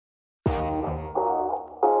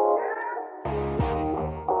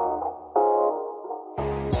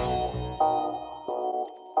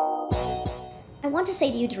want to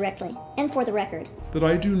say to you directly, and for the record, that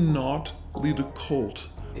I do not lead a cult.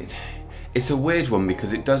 It's a weird one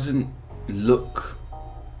because it doesn't look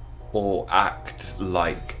or act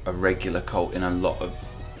like a regular cult in a lot of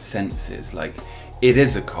senses. Like, it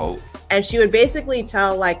is a cult. And she would basically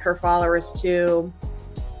tell like her followers to,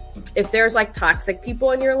 if there's like toxic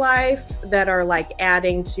people in your life that are like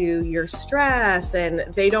adding to your stress and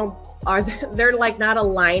they're like not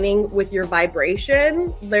aligning with your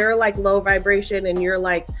vibration, they're like low vibration and you're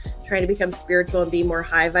like trying to become spiritual and be more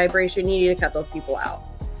high vibration, you need to cut those people out,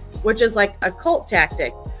 which is like a cult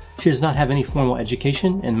tactic. She does not have any formal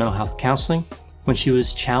education in mental health counseling. When she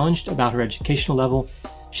was challenged about her educational level,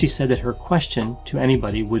 she said that her question to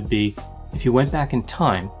anybody would be, if you went back in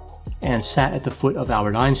time and sat at the foot of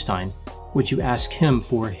Albert Einstein, would you ask him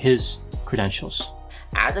for his credentials?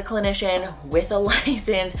 As a clinician with a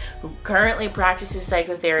license who currently practices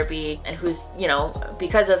psychotherapy and who's, you know,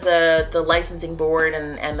 because of the licensing board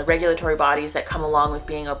and the regulatory bodies that come along with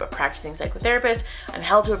being a practicing psychotherapist, I'm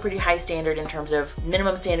held to a pretty high standard in terms of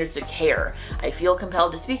minimum standards of care. I feel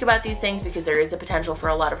compelled to speak about these things because there is the potential for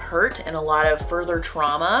a lot of hurt and a lot of further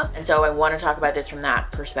trauma, and so I want to talk about this from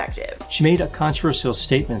that perspective. She made a controversial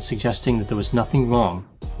statement suggesting that there was nothing wrong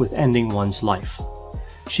with ending one's life.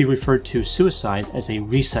 She referred to suicide as a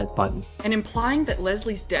reset button. And implying that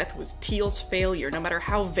Leslie's death was Teal's failure, no matter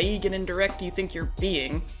how vague and indirect you think you're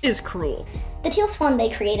being, is cruel. the Teal Swan they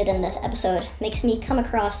created in this episode makes me come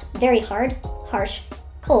across very hard, harsh,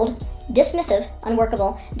 cold, dismissive,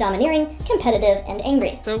 unworkable, domineering, competitive, and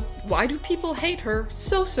angry. So why do people hate her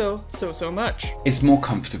so much? It's more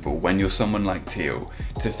comfortable when you're someone like Teal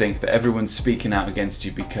to think that everyone's speaking out against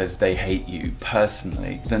you because they hate you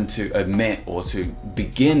personally than to admit or to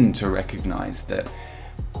begin to recognize that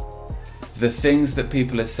the things that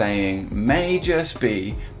people are saying may just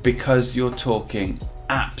be because you're talking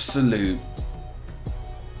absolute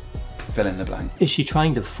fill in the blank. Is she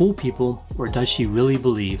trying to fool people, or does she really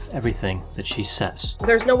believe everything that she says?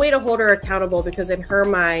 There's no way to hold her accountable because in her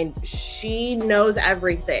mind, she knows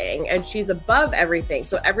everything and she's above everything.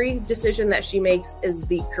 So every decision that she makes is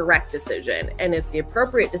the correct decision and it's the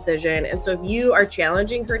appropriate decision. And so if you are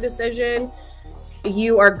challenging her decision,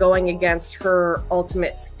 you are going against her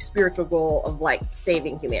ultimate spiritual goal of like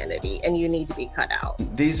saving humanity, and you need to be cut out.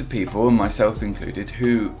 These are people, and myself included,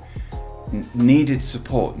 who needed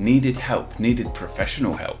support, needed help, needed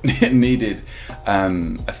professional help, needed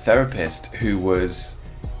a therapist who was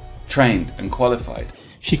trained and qualified.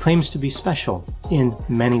 She claims to be special in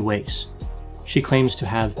many ways. She claims to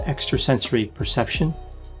have extrasensory perception.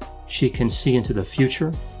 She can see into the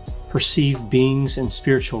future, perceive beings in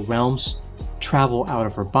spiritual realms, travel out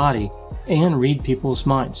of her body, and read people's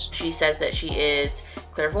minds. She says that she is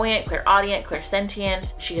clairvoyant, clairaudient,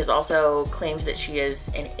 clairsentient. She has also claimed that she is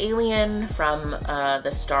an alien from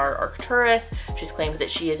the star Arcturus. She's claimed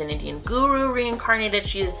that she is an Indian guru reincarnated.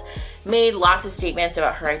 She's made lots of statements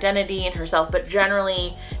about her identity and herself, but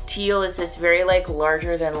generally Teal is this very like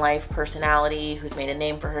larger than life personality who's made a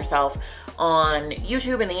name for herself on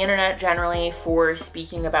YouTube and the internet generally for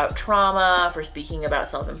speaking about trauma, for speaking about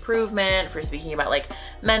self-improvement, for speaking about like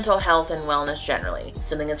mental health and wellness generally.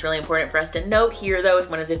 Something that's really important for us to note here though is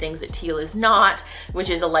one of the things that Teal is not, which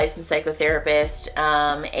is a licensed psychotherapist,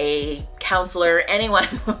 a counselor, anyone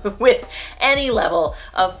with any level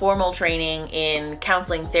of formal training in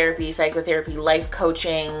counseling, therapy, psychotherapy, life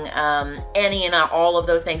coaching, any and all of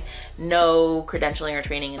those things. No credentialing or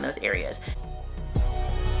training in those areas.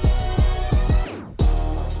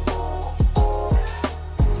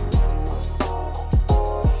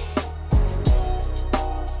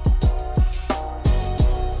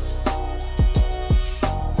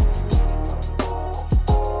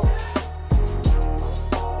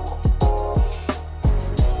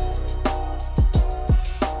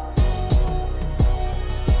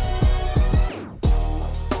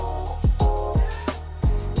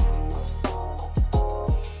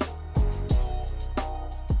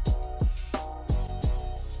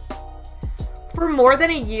 For more than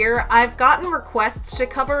a year, I've gotten requests to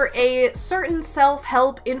cover a certain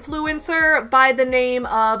self-help influencer by the name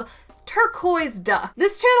of Turquoise Duck.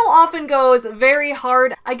 This channel often goes very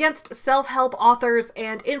hard against self-help authors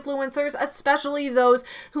and influencers, especially those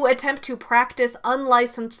who attempt to practice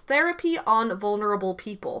unlicensed therapy on vulnerable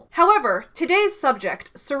people. However, today's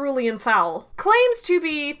subject, Cerulean Fowl, claims to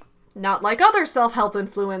be not like other self-help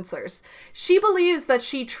influencers. She believes that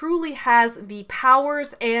she truly has the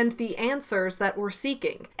powers and the answers that we're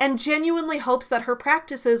seeking, and genuinely hopes that her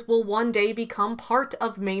practices will one day become part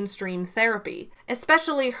of mainstream therapy,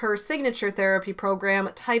 especially her signature therapy program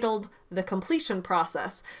titled The Completion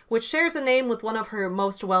Process, which shares a name with one of her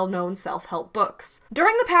most well-known self-help books.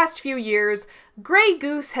 During the past few years, Grey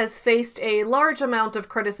Goose has faced a large amount of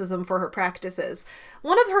criticism for her practices.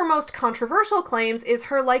 One of her most controversial claims is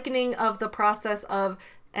her likening of the process of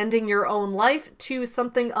ending your own life to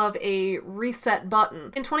something of a reset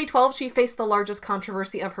button. In 2012, she faced the largest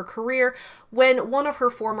controversy of her career when one of her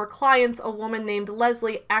former clients, a woman named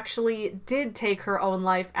Leslie, actually did take her own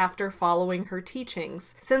life after following her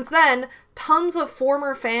teachings. Since then, tons of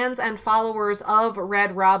former fans and followers of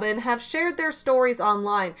Red Robin have shared their stories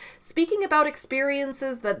online, speaking about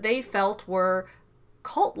experiences that they felt were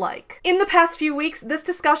cult-like. In the past few weeks, this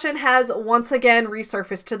discussion has once again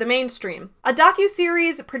resurfaced to the mainstream. A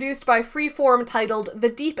docu-series produced by FreeForm titled The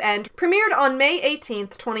Deep End premiered on May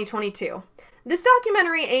 18th, 2022. This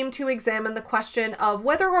documentary aimed to examine the question of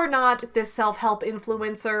whether or not this self-help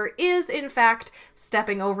influencer is, in fact,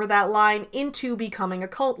 stepping over that line into becoming a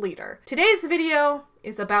cult leader. Today's video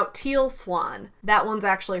is about Teal Swan. That one's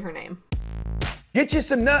actually her name. Get you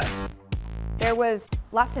some nuts! There was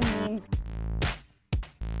lots of memes.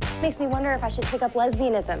 Makes me wonder if I should pick up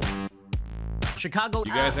lesbianism. Chicago.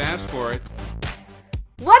 You guys asked for it.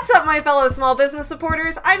 What's up, my fellow small business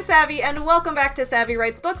supporters? I'm Savvy, and welcome back to Savvy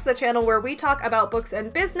Writes Books, the channel where we talk about books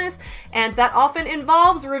and business, and that often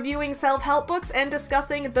involves reviewing self-help books and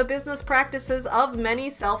discussing the business practices of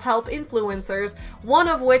many self-help influencers, one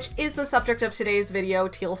of which is the subject of today's video,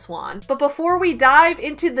 Teal Swan. But before we dive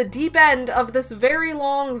into the deep end of this very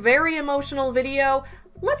long, very emotional video,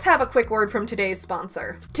 let's have a quick word from today's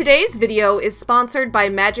sponsor. Today's video is sponsored by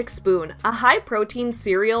Magic Spoon, a high-protein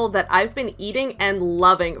cereal that I've been eating and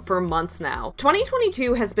loving for months now.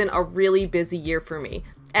 2022 has been a really busy year for me.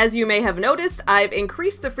 As you may have noticed, I've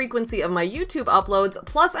increased the frequency of my YouTube uploads,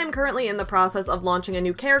 plus I'm currently in the process of launching a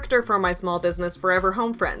new character for my small business, Forever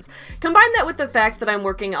Home Friends. Combine that with the fact that I'm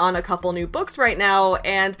working on a couple new books right now,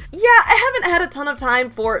 and yeah, I haven't had a ton of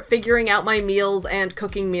time for figuring out my meals and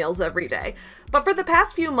cooking meals every day. But for the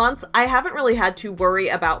past few months, I haven't really had to worry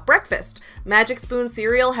about breakfast. Magic Spoon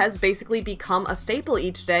cereal has basically become a staple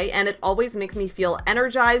each day, and it always makes me feel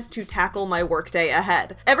energized to tackle my workday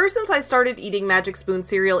ahead. Ever since I started eating Magic Spoon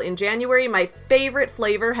cereal in January, my favorite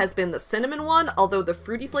flavor has been the cinnamon one, although the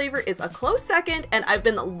fruity flavor is a close second, and I've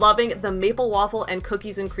been loving the maple waffle and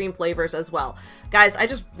cookies and cream flavors as well. Guys, I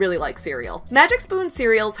just really like cereal. Magic Spoon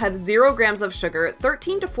cereals have 0 grams of sugar,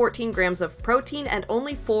 13 to 14 grams of protein, and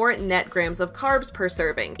only 4 net grams of carbs per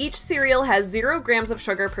serving. Each cereal has 0 grams of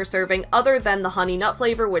sugar per serving, other than the honey nut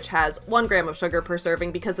flavor, which has 1 gram of sugar per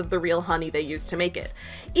serving because of the real honey they use to make it.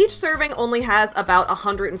 Each serving only has about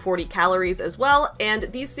 140 calories as well,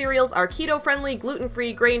 and these cereals are keto-friendly,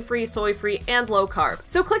 gluten-free, grain-free, soy-free, and low-carb.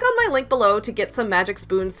 So click on my link below to get some Magic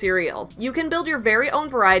Spoon cereal. You can build your very own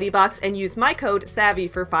variety box and use my code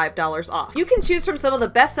SAVVY for $5 off. You can choose from some of the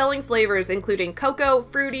best-selling flavors, including cocoa,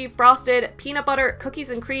 fruity, frosted, peanut butter, cookies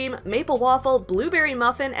and cream, maple waffle, blueberry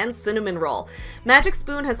muffin, and cinnamon roll. Magic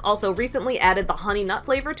Spoon has also recently added the honey nut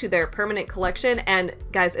flavor to their permanent collection, and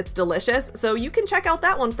guys, it's delicious, so you can check out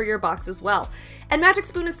that one for your box as well. And Magic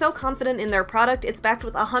Spoon is so confident in their product, it's backed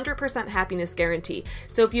with a 100% happiness guarantee.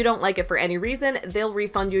 So if you don't like it for any reason, they'll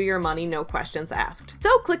refund you your money, no questions asked.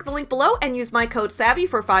 So click the link below and use my code SAVVY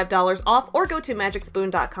for $5 off, or go to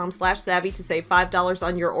magicspoon.com/savvy to save $5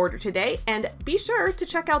 on your order today. And be sure to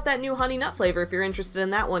check out that new honey nut flavor if you're interested in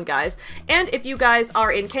that one, guys. And if you guys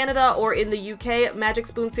are in Canada or in the UK, Magic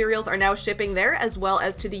Spoon cereals are now shipping there as well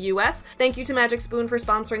as to the US. Thank you to Magic Spoon for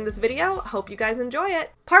sponsoring this video. Hope you guys enjoy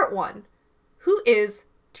it. Part 1. Who is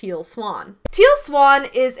Teal Swan? Teal Swan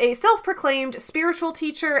is a self-proclaimed spiritual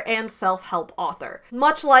teacher and self-help author.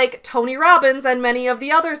 Much like Tony Robbins and many of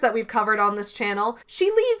the others that we've covered on this channel,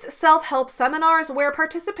 she leads self-help seminars where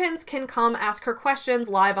participants can come ask her questions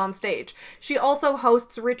live on stage. She also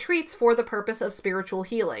hosts retreats for the purpose of spiritual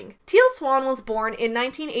healing. Teal Swan was born in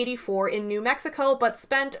 1984 in New Mexico, but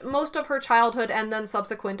spent most of her childhood and then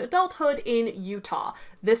subsequent adulthood in Utah.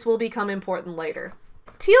 This will become important later.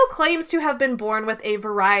 Teal claims to have been born with a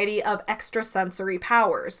variety of extrasensory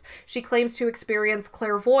powers. She claims to experience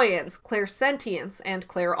clairvoyance, clairsentience, and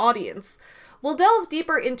clairaudience. We'll delve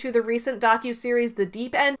deeper into the recent docu-series The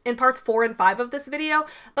Deep End in parts 4 and 5 of this video,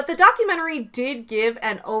 but the documentary did give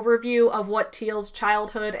an overview of what Teal's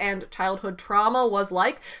childhood and childhood trauma was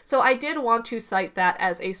like, so I did want to cite that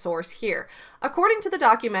as a source here. According to the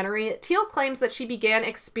documentary, Teal claims that she began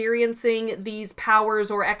experiencing these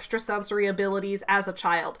powers or extrasensory abilities as a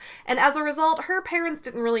child, and as a result, her parents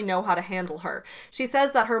didn't really know how to handle her. She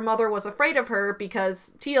says that her mother was afraid of her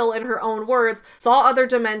because Teal, in her own words, saw other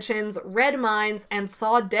dimensions, read minds, minds and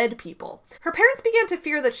saw dead people. Her parents began to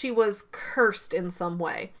fear that she was cursed in some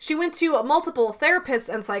way. She went to multiple therapists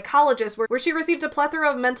and psychologists where she received a plethora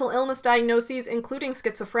of mental illness diagnoses, including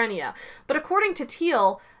schizophrenia. But according to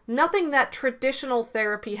Teal, nothing that traditional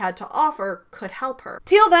therapy had to offer could help her.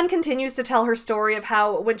 Teal then continues to tell her story of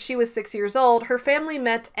how, when she was 6 years old, her family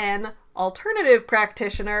met an alternative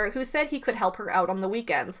practitioner who said he could help her out on the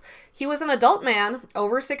weekends. He was an adult man,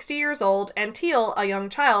 over 60 years old, and Teal, a young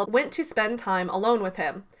child, went to spend time alone with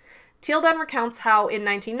him. Teal then recounts how in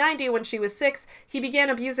 1990, when she was 6, he began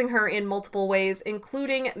abusing her in multiple ways,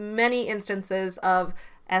 including many instances of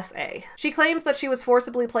SA. She claims that she was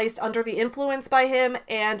forcibly placed under the influence by him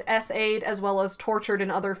and SA'd as well as tortured in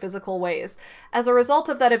other physical ways. As a result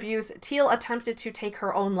of that abuse, Teal attempted to take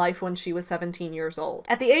her own life when she was 17 years old.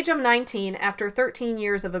 At the age of 19, after 13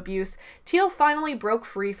 years of abuse, Teal finally broke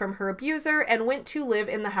free from her abuser and went to live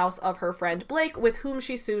in the house of her friend Blake, with whom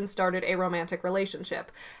she soon started a romantic relationship.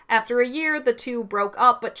 After a year, the two broke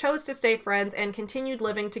up but chose to stay friends and continued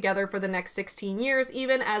living together for the next 16 years,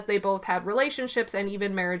 even as they both had relationships and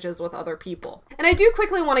even marriages with other people. And I do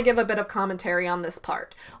quickly want to give a bit of commentary on this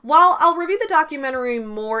part. While I'll review the documentary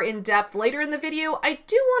more in depth later in the video, I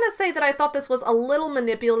do want to say that I thought this was a little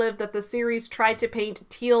manipulative that the series tried to paint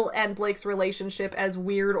Teal and Blake's relationship as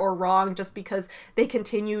weird or wrong just because they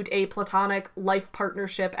continued a platonic life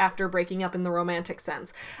partnership after breaking up in the romantic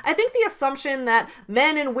sense. I think the assumption that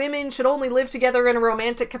men and women should only live together in a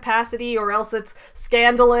romantic capacity or else it's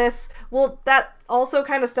scandalous, well, that also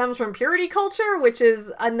kind of stems from purity culture, which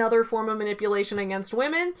is another form of manipulation against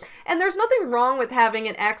women. And there's nothing wrong with having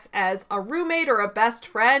an ex as a roommate or a best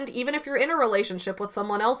friend, even if you're in a relationship with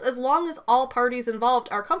someone else, as long as all parties involved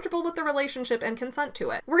are comfortable with the relationship and consent to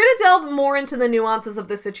it. We're going to delve more into the nuances of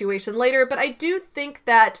this situation later, but I do think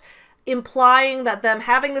that implying that them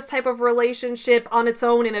having this type of relationship on its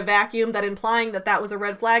own in a vacuum, that implying that that was a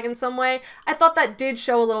red flag in some way, I thought that did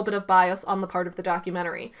show a little bit of bias on the part of the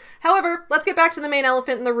documentary. However, let's get back to the main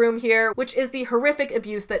elephant in the room here, which is the horrific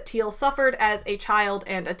abuse that Teal suffered as a child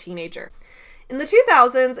and a teenager. In the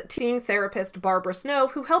 2000s, seeing therapist Barbara Snow,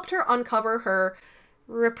 who helped her uncover her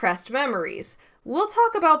repressed memories. We'll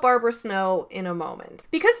talk about Barbara Snow in a moment.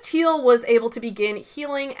 Because Teal was able to begin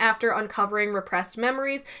healing after uncovering repressed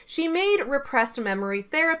memories, she made repressed memory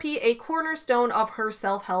therapy a cornerstone of her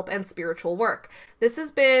self-help and spiritual work. This has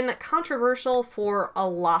been controversial for a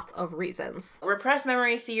lot of reasons. Repressed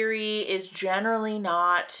memory theory is generally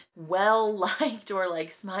not well liked or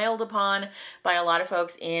smiled upon by a lot of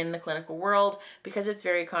folks in the clinical world because it's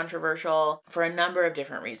very controversial for a number of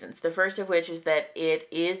different reasons. The first of which is that it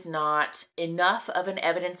is not enough of an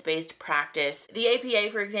evidence-based practice. The APA,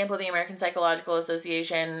 for example, the American Psychological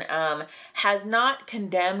Association, has not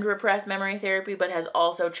condemned repressed memory therapy, but has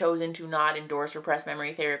also chosen to not endorse repressed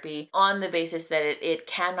memory therapy on the basis that it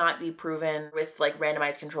cannot be proven with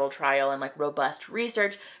randomized controlled trial and robust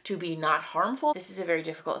research to be not harmful. This is a very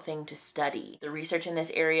difficult thing to study. The research in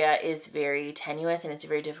this area is very tenuous, and it's a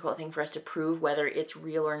very difficult thing for us to prove whether it's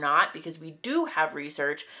real or not, because we do have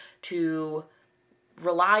research to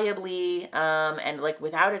reliably and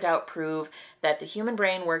without a doubt prove that the human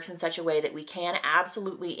brain works in such a way that we can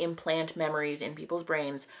absolutely implant memories in people's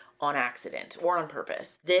brains on accident or on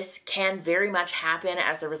purpose. This can very much happen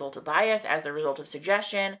as the result of bias, as the result of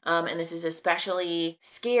suggestion, and this is especially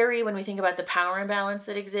scary when we think about the power imbalance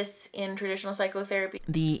that exists in traditional psychotherapy.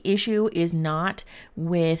 The issue is not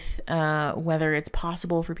with whether it's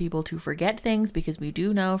possible for people to forget things, because we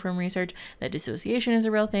do know from research that dissociation is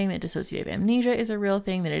a real thing, that dissociative amnesia is a real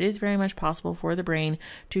thing, that it is very much possible for the brain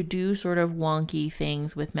to do sort of wonky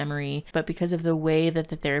things with memory, but because of the way that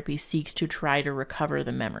the therapy seeks to try to recover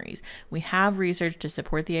the memories. We have research to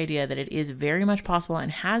support the idea that it is very much possible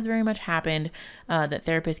and has very much happened that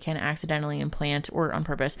therapists can accidentally implant or on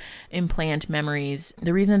purpose implant memories.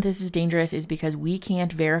 The reason that this is dangerous is because we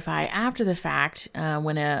can't verify after the fact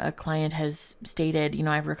when a client has stated,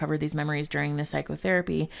 I've recovered these memories during the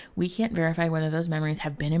psychotherapy. We can't verify whether those memories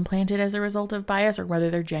have been implanted as a result of bias or whether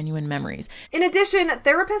they're genuine memories. In addition,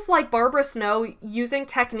 therapists like Barbara Snow using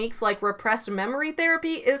techniques like repressed memory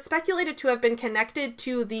therapy is speculated to have been connected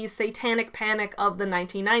to the Satanic Panic of the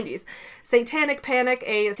 1990s. Satanic Panic,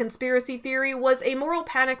 a conspiracy theory, was a moral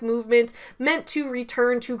panic movement meant to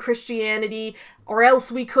return to Christianity, or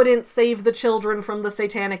else we couldn't save the children from the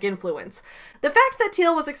satanic influence. The fact that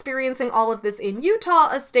Teal was experiencing all of this in Utah,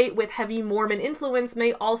 a state with heavy Mormon influence,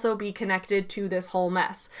 may also be connected to this whole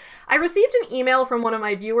mess. I received an email from one of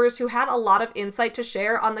my viewers who had a lot of insight to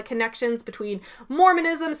share on the connections between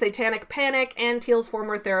Mormonism, Satanic Panic, and Teal's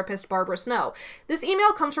former therapist Barbara Snow. This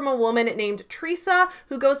email comes from a woman named Teresa,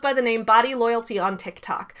 who goes by the name Body Loyalty on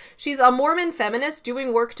TikTok. She's a Mormon feminist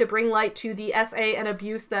doing work to bring light to the SA and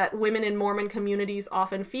abuse that women in Mormon communities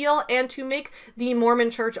often feel, and to make the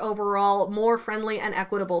Mormon church overall more friendly and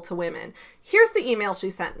equitable to women. Here's the email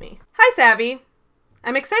she sent me. Hi, Savvy.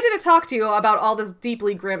 I'm excited to talk to you about all this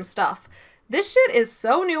deeply grim stuff. This shit is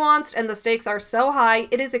so nuanced and the stakes are so high,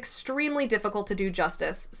 it is extremely difficult to do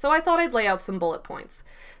justice, so I thought I'd lay out some bullet points.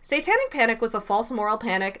 Satanic panic was a false moral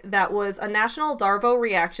panic that was a national Darvo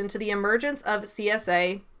reaction to the emergence of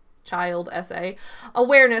CSA, child SA,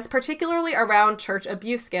 awareness, particularly around church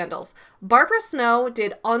abuse scandals. Barbara Snow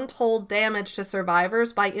did untold damage to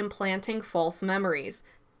survivors by implanting false memories.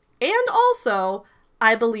 And also,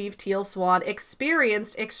 I believe Teal Swan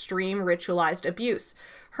experienced extreme ritualized abuse.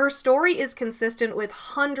 Her story is consistent with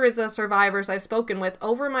hundreds of survivors I've spoken with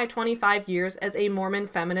over my 25 years as a Mormon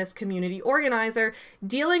feminist community organizer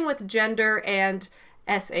dealing with gender and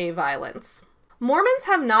SA violence. Mormons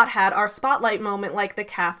have not had our spotlight moment like the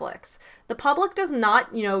Catholics. The public does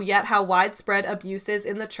not know yet how widespread abuse is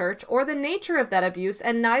in the church or the nature of that abuse,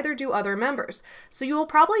 and neither do other members. So you will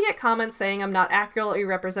probably get comments saying I'm not accurately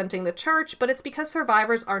representing the church, but it's because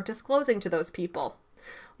survivors aren't disclosing to those people.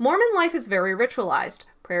 Mormon life is very ritualized.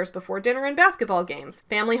 Prayers before dinner and basketball games.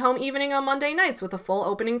 Family home evening on Monday nights with a full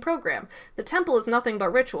opening program. The temple is nothing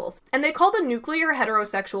but rituals. And they call the nuclear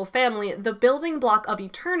heterosexual family the building block of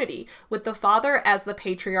eternity, with the father as the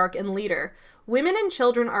patriarch and leader. Women and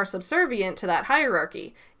children are subservient to that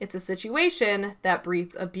hierarchy. It's a situation that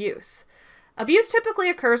breeds abuse. Abuse typically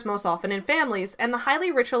occurs most often in families, and the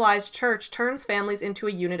highly ritualized church turns families into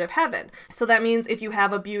a unit of heaven. So that means if you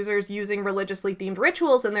have abusers using religiously themed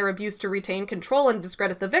rituals in their abuse to retain control and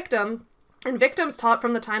discredit the victim, and victims taught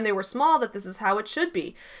from the time they were small that this is how it should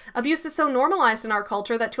be. Abuse is so normalized in our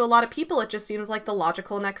culture that to a lot of people it just seems like the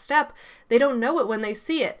logical next step. They don't know it when they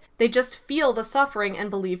see it. They just feel the suffering and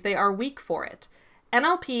believe they are weak for it.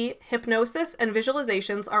 NLP, hypnosis, and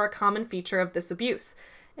visualizations are a common feature of this abuse.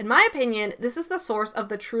 In my opinion, this is the source of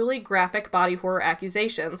the truly graphic body horror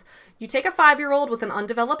accusations. You take a 5-year-old with an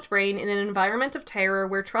undeveloped brain in an environment of terror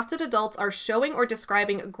where trusted adults are showing or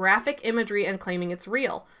describing graphic imagery and claiming it's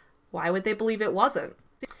real. Why would they believe it wasn't?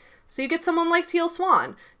 So you get someone like Teal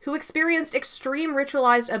Swan, who experienced extreme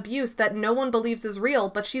ritualized abuse that no one believes is real,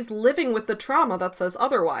 but she's living with the trauma that says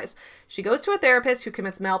otherwise. She goes to a therapist who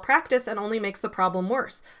commits malpractice and only makes the problem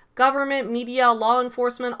worse. Government, media, law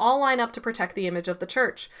enforcement all line up to protect the image of the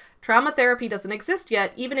church. Trauma therapy doesn't exist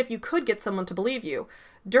yet, even if you could get someone to believe you.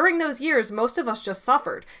 During those years, most of us just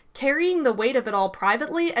suffered, carrying the weight of it all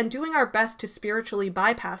privately and doing our best to spiritually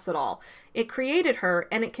bypass it all. It created her,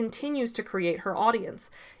 and it continues to create her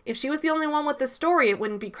audience. If she was the only one with this story, it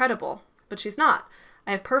wouldn't be credible. But she's not.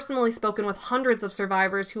 I have personally spoken with hundreds of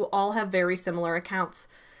survivors who all have very similar accounts.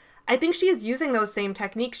 I think she is using those same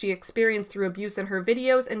techniques she experienced through abuse in her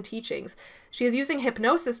videos and teachings. She is using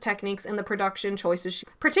hypnosis techniques in the production choices,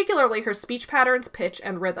 particularly her speech patterns, pitch,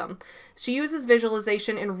 and rhythm. She uses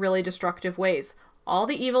visualization in really destructive ways. All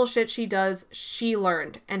the evil shit she does, she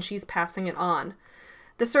learned, and she's passing it on.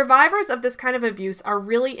 The survivors of this kind of abuse are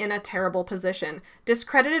really in a terrible position,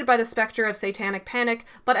 discredited by the specter of satanic panic,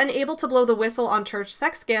 but unable to blow the whistle on church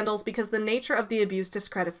sex scandals because the nature of the abuse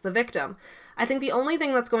discredits the victim. I think the only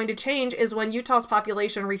thing that's going to change is when Utah's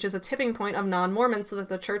population reaches a tipping point of non-Mormons so that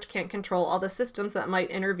the church can't control all the systems that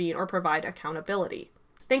might intervene or provide accountability.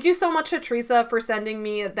 Thank you so much to Teresa for sending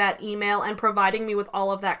me that email and providing me with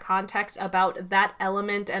all of that context about that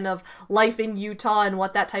element and of life in Utah and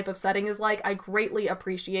what that type of setting is like. I greatly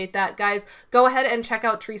appreciate that. Guys, go ahead and check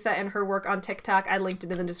out Teresa and her work on TikTok. I linked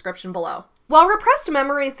it in the description below. While repressed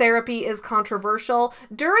memory therapy is controversial,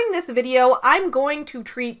 during this video, I'm going to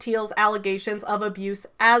treat Teal's allegations of abuse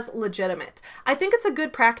as legitimate. I think it's a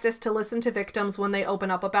good practice to listen to victims when they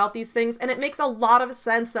open up about these things, and it makes a lot of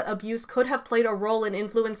sense that abuse could have played a role in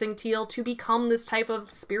influencing Teal to become this type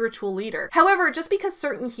of spiritual leader. However, just because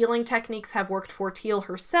certain healing techniques have worked for Teal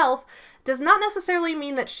herself, does not necessarily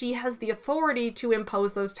mean that she has the authority to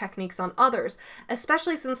impose those techniques on others,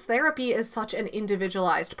 especially since therapy is such an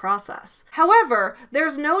individualized process. However,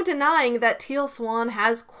 there's no denying that Teal Swan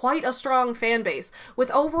has quite a strong fan base,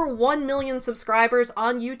 with over 1 million subscribers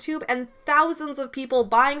on YouTube and thousands of people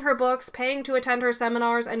buying her books, paying to attend her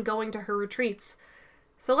seminars, and going to her retreats.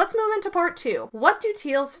 So let's move into part 2. What do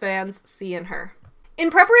Teal's fans see in her? In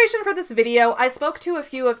preparation for this video, I spoke to a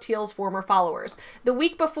few of Teal's former followers. The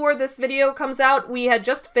week before this video comes out, we had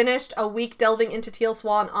just finished a week delving into Teal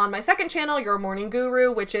Swan on my second channel, Your Morning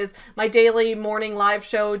Guru, which is my daily morning live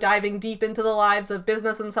show diving deep into the lives of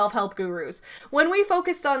business and self-help gurus. When we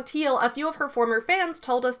focused on Teal, a few of her former fans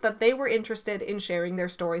told us that they were interested in sharing their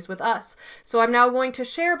stories with us. So I'm now going to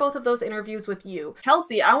share both of those interviews with you.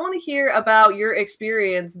 Kelsey, I want to hear about your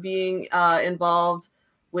experience being involved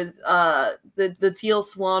with the Teal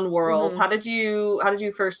Swan world. How did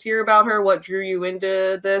you first hear about her? What drew you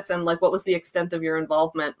into this, and like what was the extent of your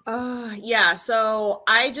involvement? Yeah, so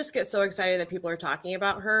I just get so excited that people are talking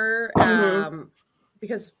about her.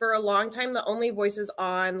 Because for a long time, the only voices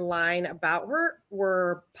online about her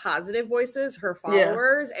were positive voices, her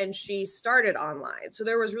followers, and she started online. So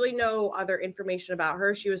there was really no other information about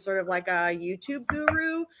her. She was sort of like a YouTube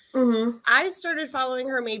guru. I started following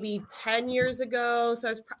her maybe 10 years ago.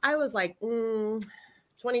 So I was like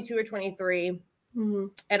 22 or 23.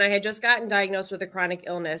 And I had just gotten diagnosed with a chronic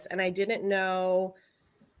illness, and I didn't know.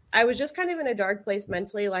 I was just kind of in a dark place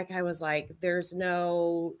mentally. Like I was like, there's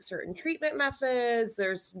no certain treatment methods.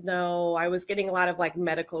 I was getting a lot of like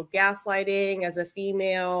medical gaslighting as a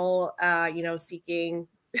female, seeking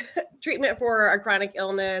treatment for a chronic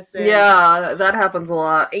illness. And, yeah, that happens a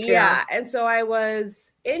lot. Yeah. And so I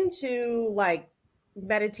was into like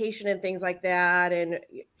meditation and things like that, and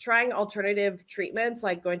trying alternative treatments,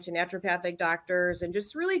 like going to naturopathic doctors, and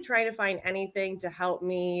just really trying to find anything to help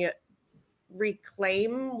me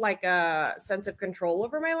reclaim like a sense of control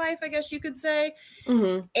over my life, I guess you could say.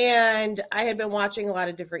 And I had been watching a lot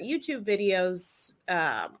of different YouTube videos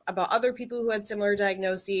about other people who had similar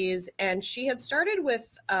diagnoses, and she had started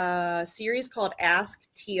with a series called Ask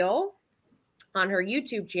Teal on her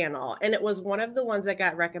YouTube channel, and it was one of the ones that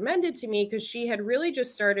got recommended to me because she had really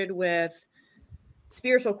just started with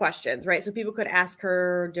spiritual questions, right? So people could ask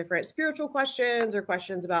her different spiritual questions or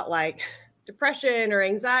questions about like depression or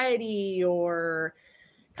anxiety or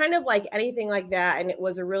kind of like anything like that. And it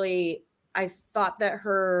was I thought that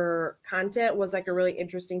her content was like a really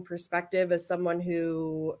interesting perspective as someone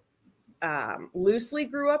who loosely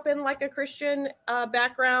grew up in like a Christian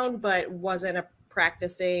background, but wasn't a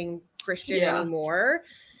practicing Christian anymore,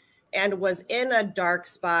 and was in a dark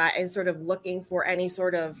spot and sort of looking for any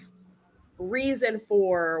sort of reason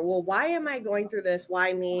for, well, why am I going through this?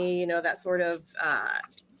 Why me? That sort of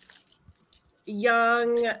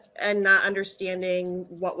young and not understanding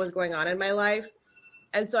what was going on in my life.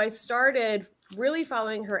 And so I started really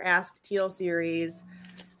following her Ask Teal series.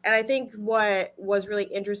 And I think what was really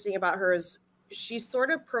interesting about her is she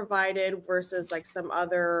sort of provided, versus like some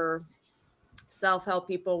other self-help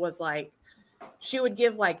people, was like, she would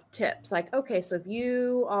give like tips like, okay, so if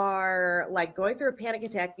you are like going through a panic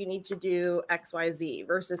attack, you need to do XYZ,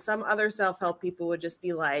 versus some other self-help people would just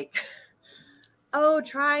be like, oh,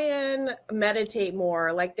 try and meditate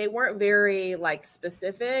more. Like they weren't very like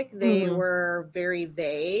specific. They were very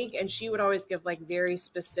vague. And she would always give like very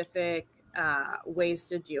specific ways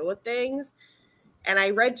to deal with things. And I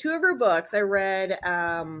read two of her books. I read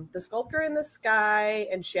The Sculptor in the Sky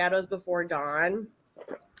and Shadows Before Dawn.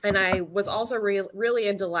 And I was also really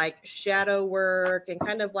into like shadow work and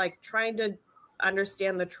kind of like trying to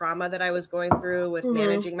understand the trauma that I was going through with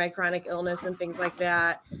managing my chronic illness and things like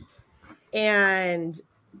that. And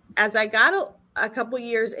as I got a couple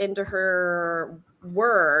years into her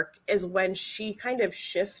work is when she kind of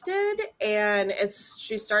shifted, and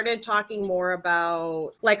she started talking more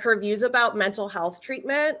about like her views about mental health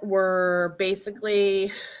treatment were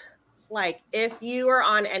basically like, if you are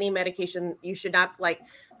on any medication, you should not, like,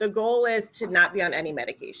 the goal is to not be on any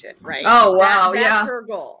medication, right? Oh, wow. That's her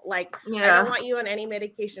goal. Like, I don't want you on any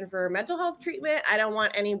medication for mental health treatment. I don't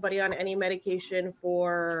want anybody on any medication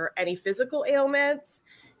for any physical ailments.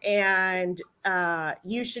 And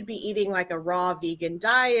you should be eating like a raw vegan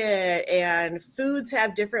diet, and foods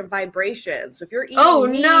have different vibrations. So if you're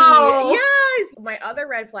eating meat, yes. My other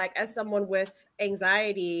red flag as someone with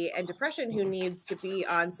anxiety and depression who needs to be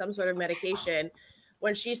on some sort of medication,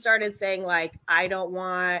 when she started saying like, I don't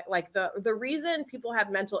want, like, the reason people have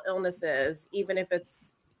mental illnesses, even if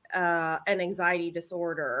it's an anxiety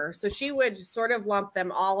disorder. So she would sort of lump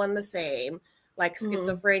them all in the same, like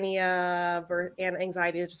schizophrenia and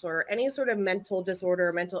anxiety disorder, any sort of mental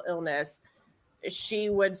disorder, mental illness. She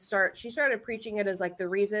started preaching it as like, the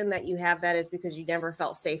reason that you have that is because you never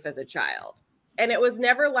felt safe as a child. And it was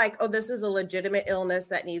never like, oh, this is a legitimate illness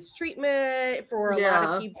that needs treatment for a lot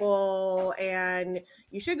of people, and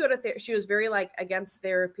you should go to therapy. She was very like against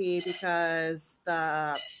therapy because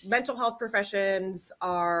the mental health professions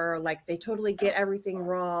are like, they totally get everything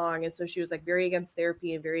wrong. And so she was like very against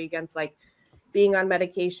therapy and very against like being on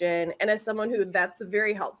medication. And as someone who that's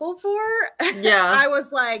very helpful for, Yeah. I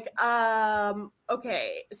was like,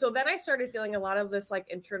 okay. So then I started feeling a lot of this like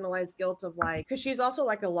internalized guilt of like, because she's also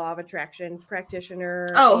like a law of attraction practitioner.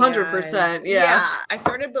 Oh, 100%. Yeah. I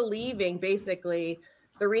started believing basically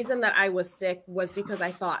the reason that I was sick was because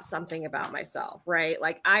I thought something about myself, right?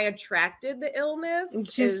 Like I attracted the illness.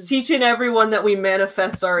 She's teaching everyone that we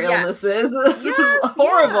manifest our illnesses. This is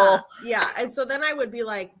horrible. Yeah. And so then I would be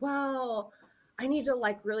like, well, I need to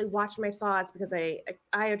like really watch my thoughts because I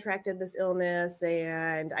attracted this illness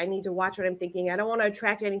and I need to watch what I'm thinking. I don't want to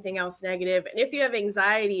attract anything else negative. And if you have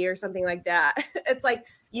anxiety or something like that, it's like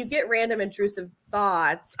you get random intrusive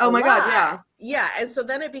thoughts. Oh my God. Yeah. Yeah. And so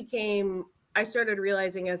then it became, I started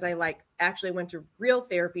realizing as I like actually went to real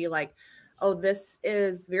therapy, like, oh, this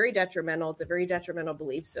is very detrimental. It's a very detrimental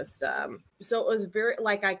belief system. So it was very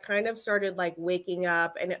like, I kind of started like waking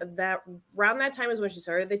up, and that around that time is when she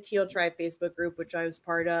started the Teal Tribe Facebook group, which I was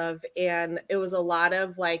part of. And it was a lot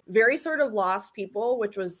of like very sort of lost people,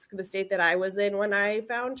 which was the state that I was in when I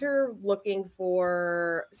found her, looking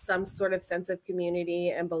for some sort of sense of community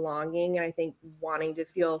and belonging. And I think wanting to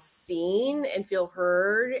feel seen and feel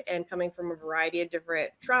heard, and coming from a variety of different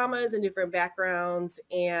traumas and different backgrounds.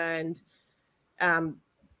 And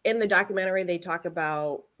in the documentary, they talk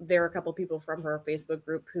about there are a couple people from her Facebook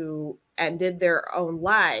group who ended their own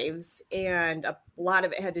lives. And a lot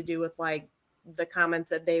of it had to do with like the comments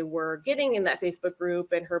that they were getting in that Facebook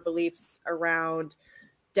group and her beliefs around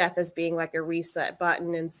death as being like a reset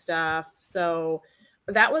button and stuff. So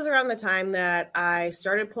that was around the time that I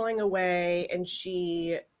started pulling away, and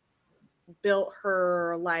she built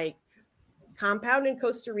her like compound in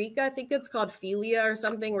Costa Rica. I think it's called Philia or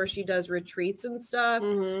something, where she does retreats and stuff.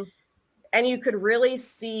 Mm-hmm. And you could really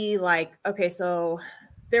see like, okay, so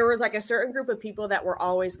there was like a certain group of people that were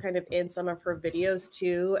always kind of in some of her videos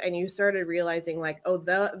too. And you started realizing like, oh,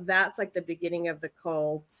 that's like the beginning of the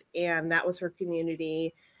cult. And that was her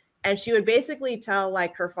community. And she would basically tell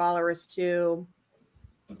like her followers too,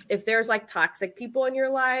 if there's like toxic people in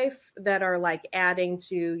your life that are like adding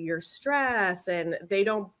to your stress and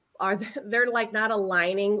they're like not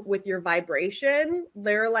aligning with your vibration,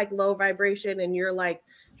 they're like low vibration and you're like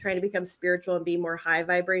trying to become spiritual and be more high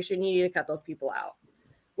vibration, you need to cut those people out,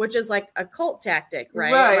 which is like a cult tactic,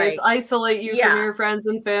 right? Like, It's isolate you from your friends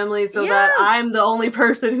and family so that I'm the only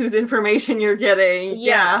person whose information you're getting.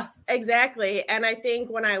 Yes, exactly. And I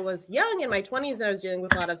think when I was young in my 20s and I was dealing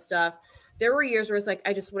with a lot of stuff, there were years where it's like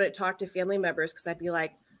I just wouldn't talk to family members because I'd be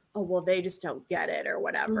like, oh, well, they just don't get it or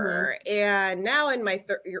whatever. Mm-hmm. And now in my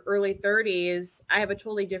early 30s, I have a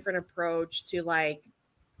totally different approach to like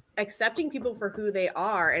accepting people for who they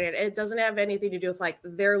are. And it doesn't have anything to do with like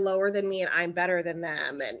they're lower than me and I'm better than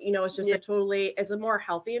them. And, you know, it's just it's a more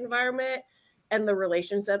healthy environment. And the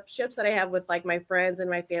relationships that I have with like my friends and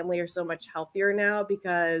my family are so much healthier now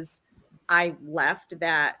because I left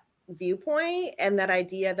that viewpoint and that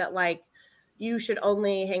idea that like, you should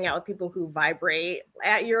only hang out with people who vibrate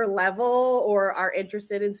at your level or are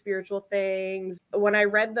interested in spiritual things. When I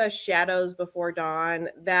read The Shadows Before Dawn,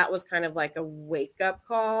 that was kind of like a wake-up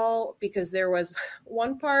call because there was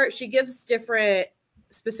one part, she gives different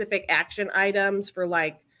specific action items for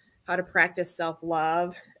like how to practice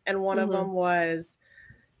self-love. And one of them was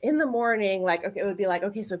in the morning, like, okay, it would be like,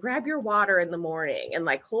 okay, so grab your water in the morning and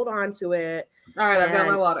like hold on to it. All right, I've got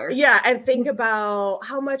my water. Yeah, and think about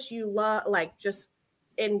how much you love, like just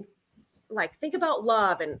in, like think about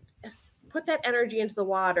love and put that energy into the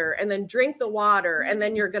water and then drink the water and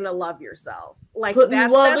then you're gonna love yourself. Like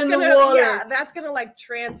that's gonna like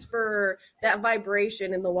transfer that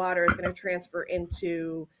vibration in the water is gonna transfer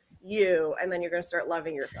into you and then you're going to start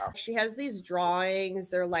loving yourself. She has these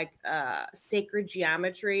drawings, they're like sacred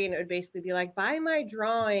geometry, and it would basically be like buy my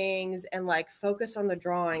drawings and like focus on the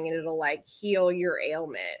drawing and it'll like heal your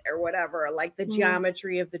ailment or whatever, like the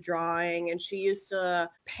geometry of the drawing. And she used to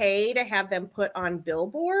pay to have them put on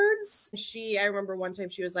billboards. I remember one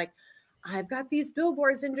time she was like, I've got these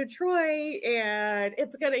billboards in Detroit and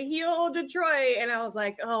it's going to heal Detroit. And I was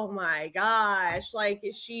like, oh my gosh, like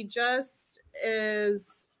she just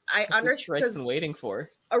is, I understand. Detroit's been waiting for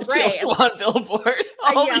a Teal Swan billboard.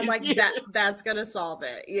 Yeah, like that's gonna solve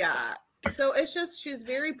it. Yeah. So it's just she's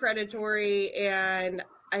very predatory, and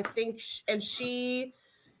I think, she,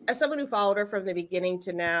 as someone who followed her from the beginning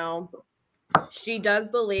to now, she does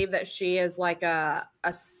believe that she is like a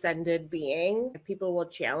ascended being. If people will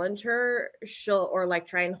challenge her, or like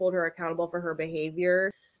try and hold her accountable for her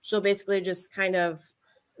behavior, she'll basically just kind of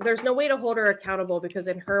there's no way to hold her accountable because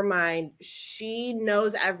in her mind, she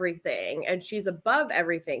knows everything and she's above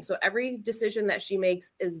everything. So every decision that she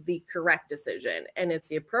makes is the correct decision and it's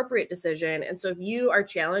the appropriate decision. And so if you are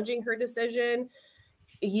challenging her decision,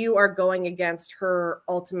 you are going against her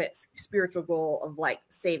ultimate spiritual goal of like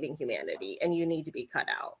saving humanity and you need to be cut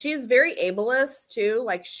out. She's very ableist too.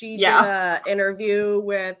 Like she did a interview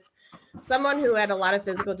with someone who had a lot of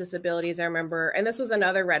physical disabilities, I remember, and this was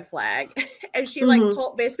another red flag. And she like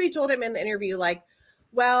basically told him in the interview, like,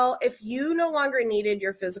 well, if you no longer needed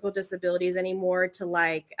your physical disabilities anymore to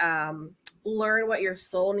like learn what your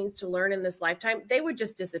soul needs to learn in this lifetime, they would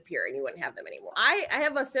just disappear and you wouldn't have them anymore. I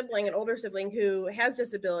have a sibling, an older sibling who has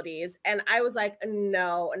disabilities, and I was like,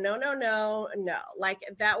 no. Like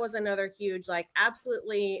that was another huge, like,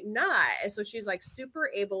 absolutely not. And so she's like super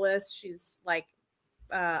ableist. She's like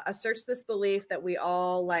asserts this belief that we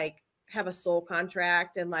all like have a soul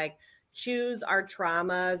contract and like choose our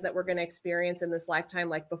traumas that we're going to experience in this lifetime,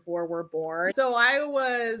 like before we're born. So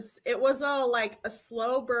it was all like a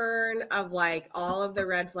slow burn of like all of the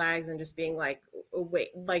red flags and just being like, wait,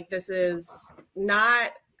 like this is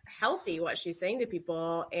not healthy what she's saying to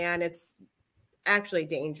people, and it's actually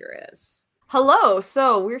dangerous. Hello,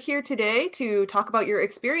 so we're here today to talk about your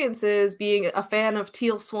experiences being a fan of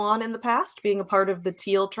Teal Swan in the past, being a part of the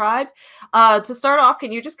Teal tribe. To start off,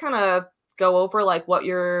 can you just kind of go over like what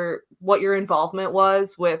your involvement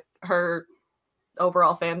was with her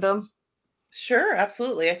overall fandom? Sure,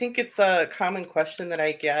 absolutely. I think it's a common question that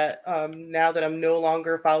I get now that I'm no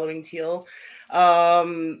longer following Teal.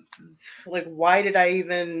 Like, why did I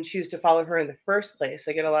even choose to follow her in the first place?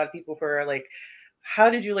 I get a lot of people who are like,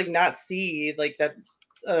 how did you like not see like that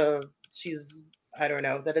she's, I don't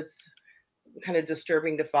know, that it's kind of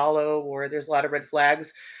disturbing to follow or there's a lot of red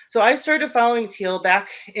flags. So I started following Teal back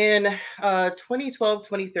in 2012,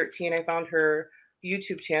 2013. I found her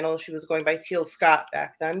YouTube channel. She was going by Teal Scott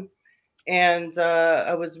back then. And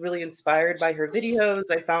I was really inspired by her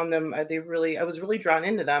videos. I found them, I was really drawn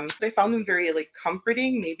into them. I found them very like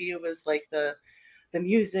comforting. Maybe it was like the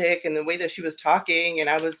music and the way that she was talking, and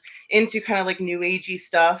I was into kind of like new agey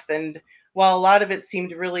stuff. And while a lot of it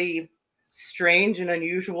seemed really strange and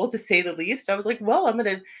unusual to say the least, I was like, well, I'm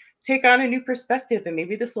going to take on a new perspective and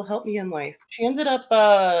maybe this will help me in life. She ended up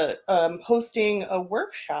hosting a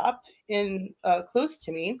workshop in close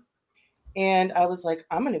to me. And I was like,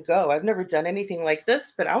 I'm going to go. I've never done anything like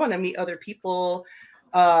this, but I want to meet other people.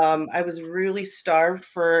 I was really starved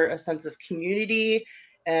for a sense of community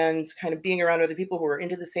and kind of being around other people who were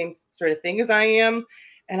into the same sort of thing as I am.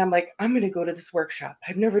 And I'm like, I'm going to go to this workshop.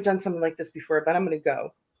 I've never done something like this before, but I'm going to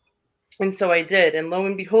go. And so I did. And lo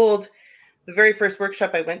and behold, the very first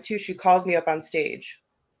workshop I went to, she calls me up on stage.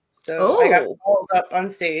 So I got called up on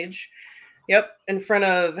stage. Yep, in front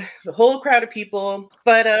of the whole crowd of people.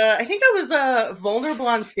 But I think I was vulnerable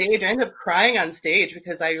on stage. I ended up crying on stage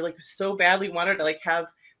because I like so badly wanted to like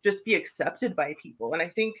just be accepted by people. And I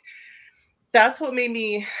think that's what made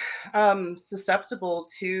me susceptible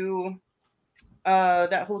to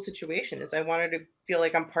that whole situation, is I wanted to feel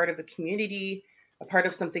like I'm part of a community, a part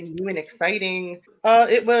of something new and exciting.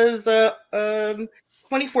 It was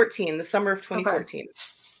 2014, the summer of 2014. Okay.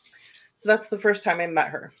 So that's the first time I met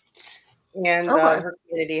her and her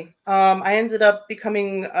community. I ended up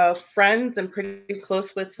becoming friends and pretty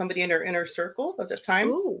close with somebody in her inner circle at the time.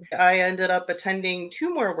 Ooh. I ended up attending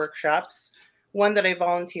 2 more workshops, one that I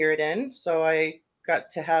volunteered in. So I got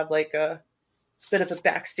to have like a bit of a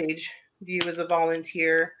backstage view as a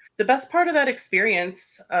volunteer. The best part of that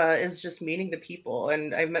experience is just meeting the people.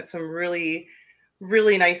 And I've met some really,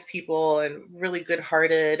 really nice people and really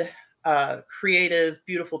good-hearted, creative,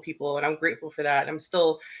 beautiful people. And I'm grateful for that. I'm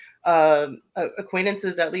still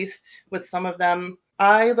acquaintances, at least with some of them.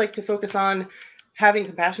 I like to focus on having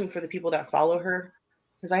compassion for the people that follow her,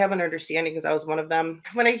 because I have an understanding, because I was one of them.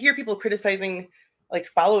 When I hear people criticizing like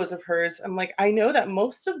followers of hers, I'm like, I know that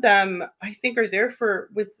most of them, I think, are there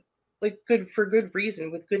for good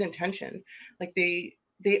reason, with good intention. Like they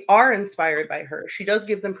are inspired by her. She does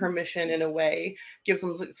give them permission in a way, gives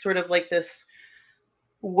them sort of like this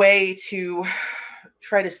way to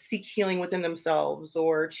try to seek healing within themselves,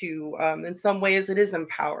 or to in some ways it is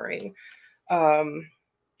empowering, and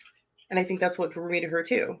I think that's what drew me to her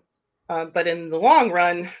too. But in the long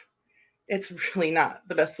run, it's really not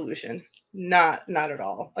the best solution. Not at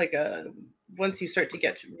all. Like once you start to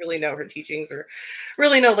get to really know her teachings, or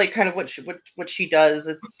really know like kind of what she does,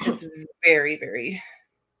 it's very, very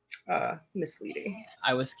misleading.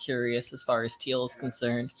 I was curious as far as Teal is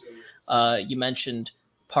concerned. You mentioned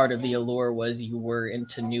part of the allure was you were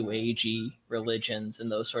into new agey religions and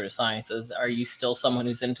those sort of sciences. Are you still someone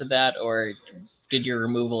who's into that, or did your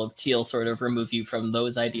removal of Teal sort of remove you from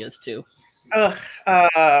those ideas too? Ugh,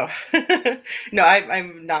 no,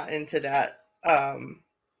 I'm not into that.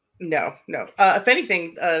 No, no. If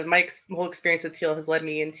anything, my whole experience with Teal has led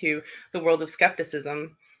me into the world of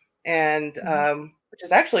skepticism, and which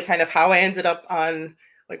is actually kind of how I ended up on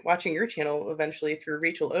like watching your channel eventually through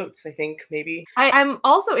Rachel Oates. I think maybe. I'm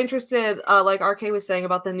also interested, like RK was saying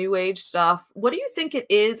about the New Age stuff. What do you think it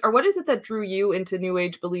is, or what is it that drew you into New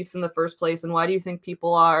Age beliefs in the first place, and why do you think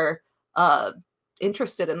people are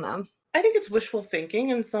interested in them? I think it's wishful thinking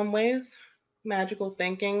in some ways, magical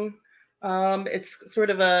thinking. It's sort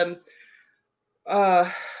of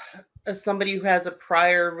as somebody who has a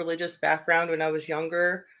prior religious background when I was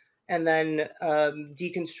younger, and then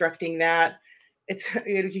deconstructing that. It's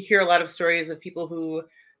you hear a lot of stories of people who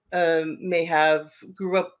may have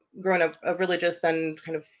grown up religious, then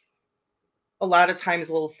kind of a lot of times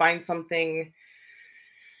will find something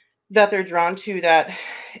that they're drawn to that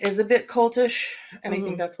is a bit cultish, and I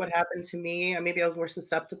think that's what happened to me. Maybe I was more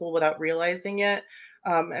susceptible without realizing it.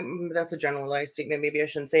 And that's a generalized statement. Maybe I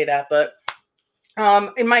shouldn't say that, but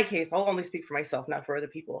in my case, I'll only speak for myself, not for other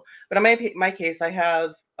people. But in my case, I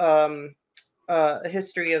have a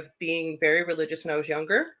history of being very religious when I was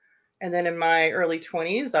younger, and then in my early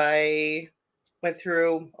 20s, I went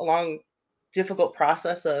through a long, difficult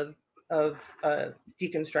process of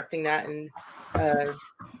deconstructing that and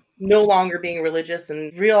no longer being religious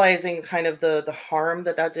and realizing kind of the harm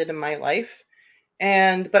that that did in my life.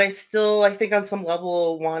 But I still, I think on some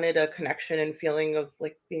level, wanted a connection and feeling of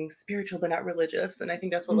like being spiritual but not religious. And I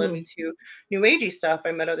think that's what led me to New Agey stuff.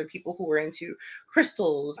 I met other people who were into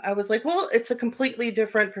crystals. I was like, well, it's a completely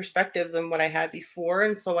different perspective than what I had before.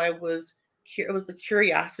 And so it was the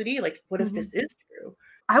curiosity, like, what if this is true?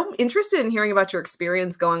 I'm interested in hearing about your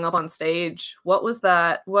experience going up on stage. What was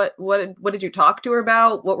that? What did you talk to her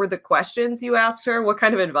about? What were the questions you asked her? What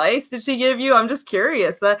kind of advice did she give you? I'm just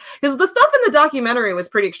curious, that because the stuff in the documentary was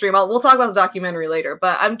pretty extreme. We'll talk about the documentary later,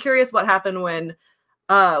 but I'm curious what happened when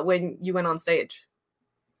you went on stage.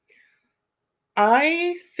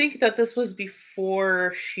 I think that this was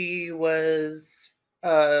before she was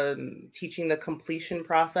teaching the completion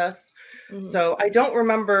process. So I don't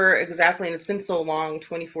remember exactly, and it's been so long,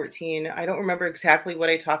 2014. I don't remember exactly what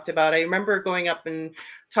I talked about. I remember going up and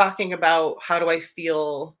talking about how do I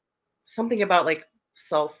feel, something about like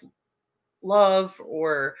self-love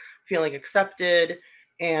or feeling accepted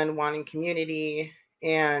and wanting community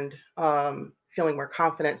and feeling more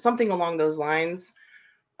confident, something along those lines.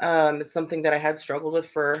 It's something that I had struggled with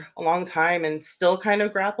for a long time and still kind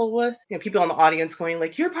of grapple with. You know, people in the audience going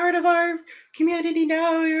like, "You're part of our community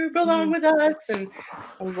now. You belong with us." And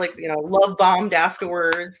I was like, love bombed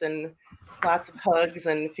afterwards, and lots of hugs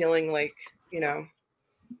and feeling like,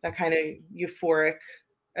 that kind of euphoric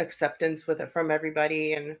acceptance with it from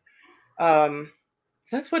everybody. And so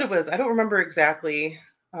that's what it was. I don't remember exactly.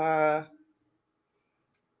 I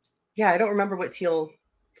don't remember what Teal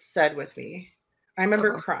said with me. I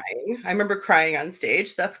remember crying. I remember crying on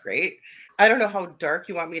stage. That's great. I don't know how dark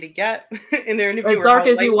you want me to get in their interview. As dark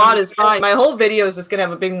as you want is fine. My whole video is just gonna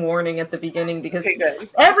have a big warning at the beginning because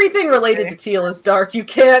everything related to Teal is dark. You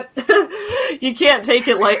can't take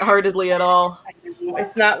it lightheartedly at all.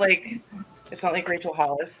 It's not like Rachel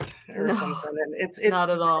Hollis or something. And it's not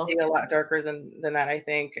at all. Really a lot darker than that, I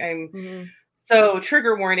think. So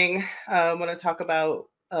trigger warning when I talk about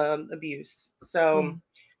abuse. So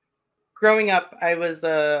growing up, I was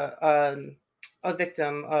a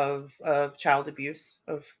victim of child abuse,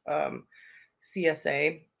 of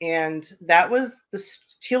CSA, and that was the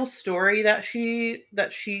Teal story that she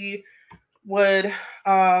would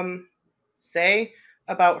say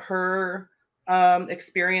about her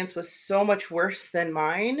experience was so much worse than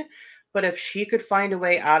mine. But if she could find a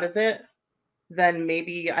way out of it, then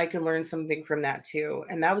maybe I can learn something from that too.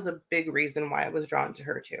 And that was a big reason why I was drawn to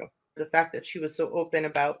her too. The fact that she was so open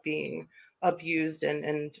about being abused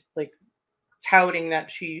and like touting that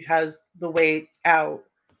she has the way out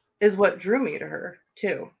is what drew me to her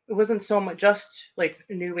too. It wasn't so much just like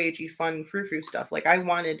new agey fun frou-frou stuff. Like I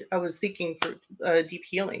was seeking for deep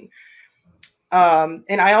healing.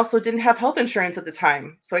 And I also didn't have health insurance at the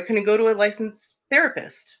time, so I couldn't go to a licensed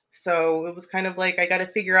therapist. So it was kind of like I got to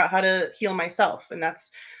figure out how to heal myself, and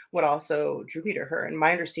that's what also drew me to her. And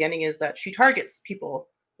my understanding is that she targets people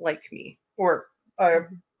like me, or in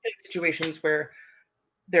situations where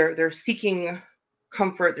they're seeking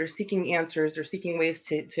comfort, they're seeking answers, they're seeking ways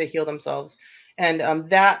to heal themselves. And I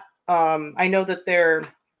know that there's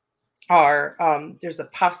the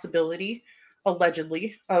possibility,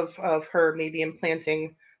 allegedly, of her maybe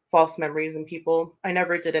implanting false memories in people. I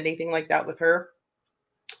never did anything like that with her.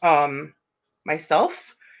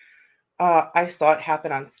 myself. I saw it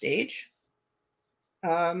happen on stage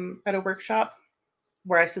at a workshop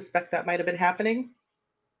where I suspect that might have been happening,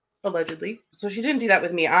 allegedly. So she didn't do that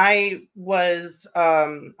with me. I was,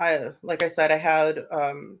 like I said, I had,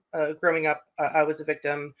 growing up, I was a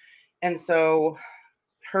victim. And so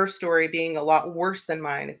her story being a lot worse than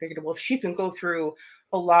mine, I figured, well, if she can go through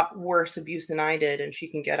a lot worse abuse than I did and she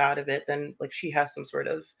can get out of it, then like she has some sort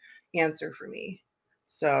of answer for me.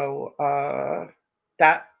 So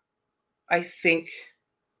that I think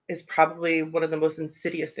is probably one of the most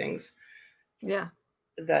insidious things. Yeah.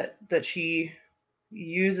 That she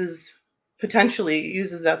potentially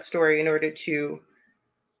uses that story in order to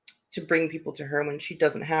bring people to her when she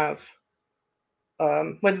doesn't have.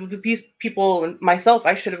 When these people, myself,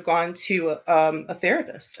 I should have gone to a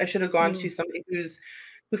therapist. I should have gone to somebody who's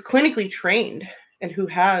clinically trained and who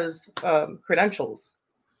has credentials,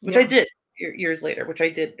 which I did years later, which I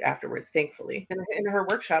did afterwards, thankfully. In her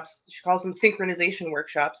workshops, she calls them synchronization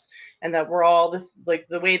workshops, and that we're all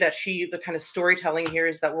the way that the kind of storytelling here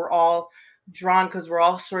is that we're all drawn because we're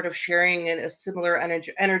all sort of sharing in a similar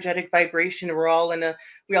energetic vibration.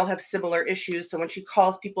 We all have similar issues. So when she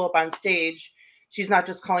calls people up on stage, she's not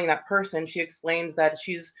just calling that person. She explains that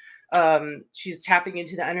she's tapping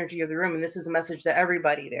into the energy of the room, and this is a message that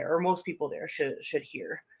everybody there, or most people there, should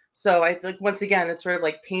hear. So I think, once again, it's sort of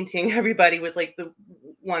like painting everybody with like the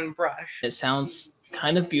one brush. It sounds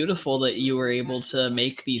kind of beautiful that you were able to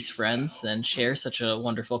make these friends and share such a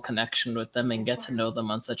wonderful connection with them and get to know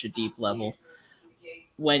them on such a deep level.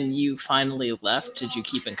 When you finally left, did you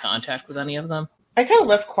keep in contact with any of them? I kind of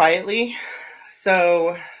left quietly.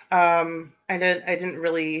 So I didn't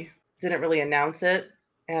really announce it.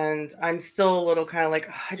 And I'm still a little kind of like,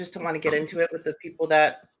 I just don't want to get into it with the people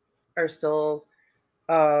that are still,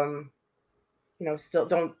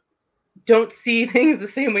 still don't see things the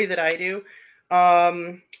same way that I do.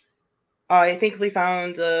 I think we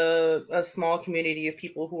found a small community of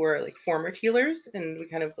people who are like former Tealers, and we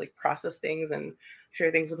kind of like process things and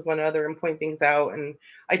share things with one another and point things out. And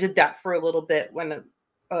I did that for a little bit when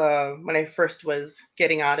I first was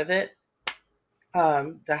getting out of it.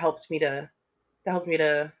 That helped me to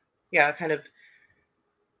kind of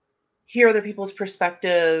hear other people's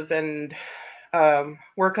perspective and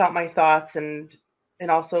work out my thoughts and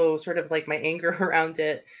also sort of like my anger around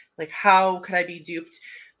it. Like, how could I be duped?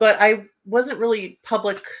 But I wasn't really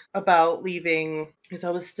public about leaving because I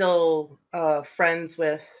was still friends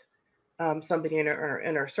with somebody in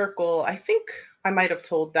our circle. I think I might have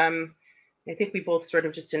told them. I think we both sort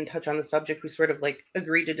of just didn't touch on the subject. We sort of like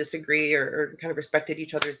agreed to disagree or kind of respected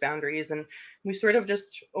each other's boundaries. And we sort of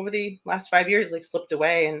just over the last 5 years, like slipped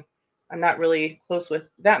away. And I'm not really close with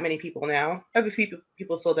that many people now. I have a few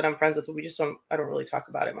people still that I'm friends with, but I don't really talk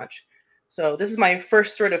about it much. So this is my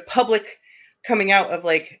first sort of public coming out of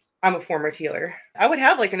like, I'm a former Tealer. I would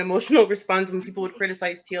have like an emotional response when people would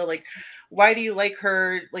criticize Teal, like, why do you like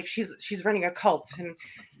her? Like she's running a cult. And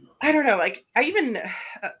I don't know, like I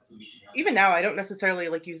even now, I don't necessarily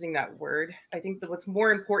like using that word. I think that what's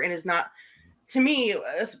more important is not, to me,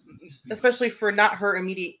 especially for not her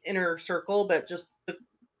immediate inner circle, but just the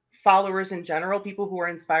followers in general, people who are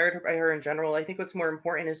inspired by her in general. I think what's more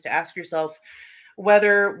important is to ask yourself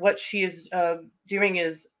whether what she is doing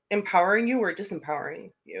is empowering you or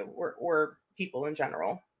disempowering you or people in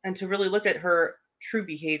general, and to really look at her true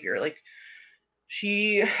behavior. Like,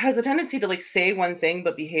 she has a tendency to like say one thing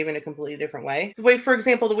but behave in a completely different way. The way, for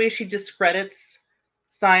example, the way she discredits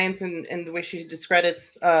science and the way she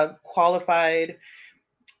discredits qualified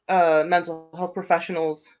mental health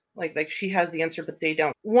professionals, like she has the answer but they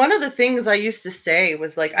don't. One of the things I used to say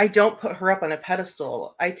was like, I don't put her up on a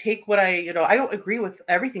pedestal. I take what I don't agree with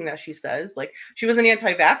everything that she says. Like, she was an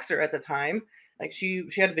anti-vaxxer at the time. Like, she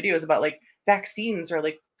had videos about like vaccines are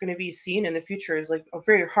like going to be seen in the future as like a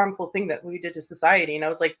very harmful thing that we did to society, and I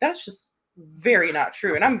was like, that's just very not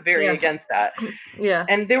true, and I'm very against that. Yeah.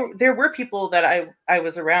 And there were people that I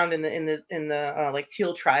was around in the like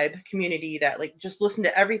Teal tribe community that like just listened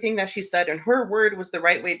to everything that she said, and her word was the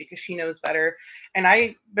right way because she knows better. And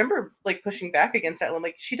I remember like pushing back against that. I'm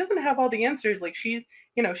like, she doesn't have all the answers. Like, she's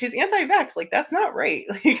anti-vax. Like, that's not right.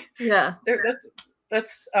 Like, yeah,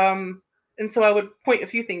 that's and so I would point a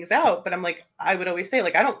few things out, but I'm like, I would always say,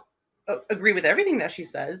 like, I don't agree with everything that she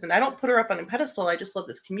says, and I don't put her up on a pedestal. I just love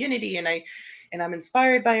this community, and I'm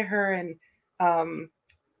inspired by her, and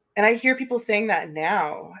I hear people saying that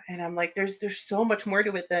now, and I'm like, there's so much more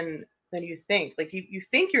to it than you think. Like, you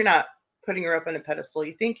think you're not putting her up on a pedestal,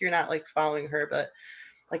 you think you're not like following her, but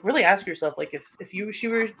like really ask yourself, like if she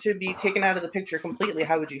were to be taken out of the picture completely,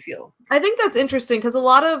 how would you feel? I think that's interesting because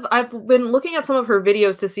I've been looking at some of her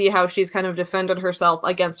videos to see how she's kind of defended herself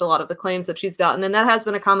against a lot of the claims that she's gotten. And that has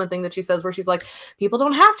been a common thing that she says, where she's like, people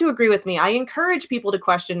don't have to agree with me. I encourage people to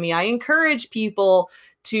question me. I encourage people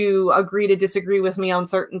to agree to disagree with me on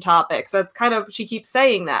certain topics. That's kind of, she keeps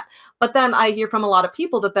saying that. But then I hear from a lot of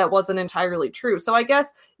people that that wasn't entirely true. So I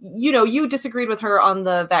guess, you know, you disagreed with her on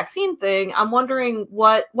the vaccine thing. I'm wondering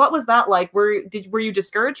what was that like? Were you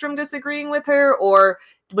discouraged from disagreeing with her, or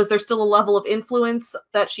was there still a level of influence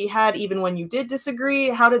that she had even when you did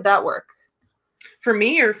disagree? How did that work? For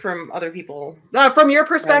me or from other people? From your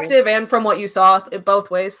perspective and from what you saw,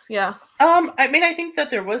 both ways. Yeah. I mean, I think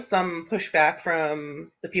that there was some pushback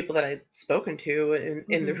from the people that I'd spoken to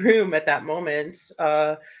in the room at that moment.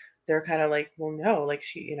 They're kind of like, well, no, like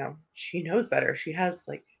she knows better. She has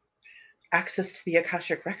like access to the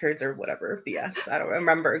Akashic records or whatever BS. I don't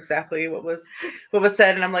remember exactly what was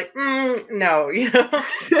said, and I'm like, no, you know.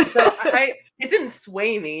 So it didn't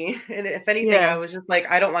sway me, and if anything, I was just like,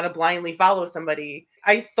 I don't want to blindly follow somebody.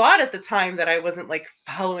 I thought at the time that I wasn't like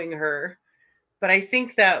following her, but I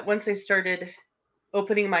think that once I started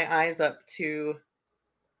opening my eyes up to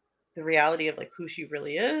the reality of like who she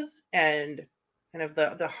really is and kind of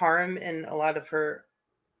the harm in a lot of her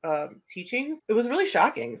teachings, it was really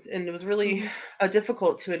shocking, and it was really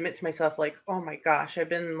difficult to admit to myself, like, oh my gosh, I've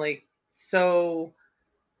been like so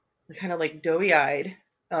kind of like doughy-eyed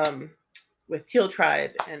with Teal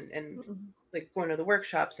Tribe and like going to the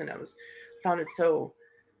workshops, and found it so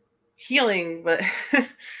healing, but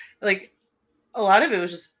like a lot of it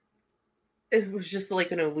was just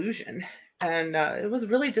like an illusion, and it was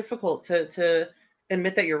really difficult to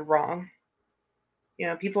admit that you're wrong. You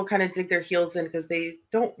know, people kind of dig their heels in because they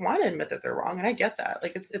don't want to admit that they're wrong, and I get that.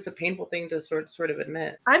 Like it's a painful thing to sort of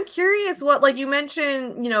admit. I'm curious what, like you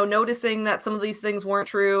mentioned, you know, noticing that some of these things weren't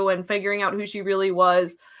true and figuring out who she really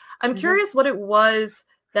was. I'm curious what it was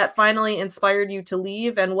that finally inspired you to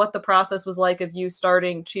leave, and what the process was like of you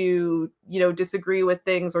starting to, you know, disagree with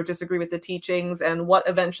things or disagree with the teachings, and what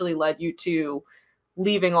eventually led you to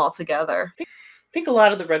leaving altogether. I think a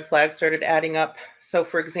lot of the red flags started adding up. So,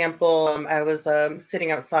 for example, I was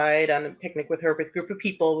sitting outside on a picnic with her, with a group of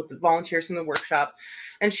people, with the volunteers from the workshop,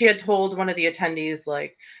 and she had told one of the attendees,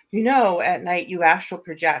 like, you know, at night you astral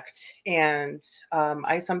project, and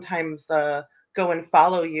I sometimes go and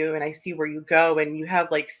follow you, and I see where you go, and you have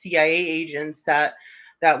like CIA agents that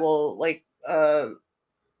will like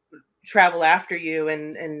travel after you,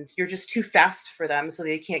 and you're just too fast for them, so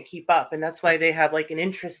they can't keep up, and that's why they have like an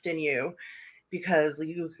interest in you, because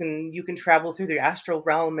you can travel through the astral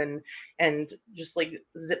realm and just like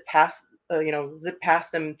zip past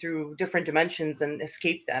them through different dimensions and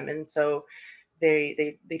escape them, and so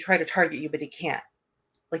they try to target you, but they can't.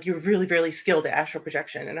 Like, you're really, really skilled at astral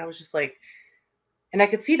projection. And I was just like, and I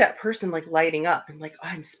could see that person like lighting up and like, oh,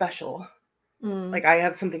 I'm special. Like, I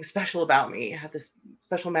have something special about me. I have this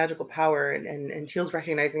special magical power, and Teal's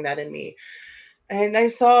recognizing that in me. And I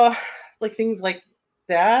saw like things like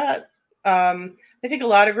that. I think a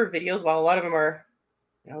lot of her videos, while a lot of them are,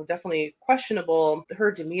 you know, definitely questionable,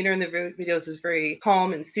 her demeanor in the videos is very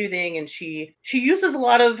calm and soothing, and she uses a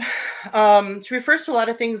lot of she refers to a lot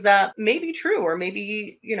of things that may be true, or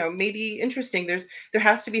maybe, you know, maybe interesting. There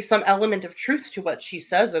has to be some element of truth to what she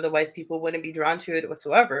says, otherwise people wouldn't be drawn to it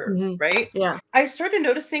whatsoever, right? Yeah. I started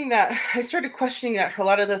noticing that, I started questioning that a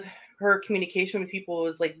lot of her communication with people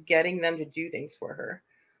was like getting them to do things for her.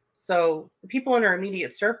 So the people in her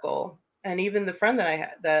immediate circle, and even the friend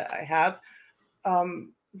that I have,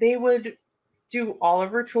 they would do all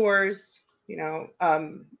of her chores, you know,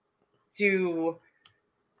 do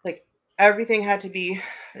like everything had to be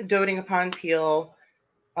doting upon Teal,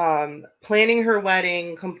 planning her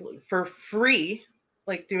wedding for free,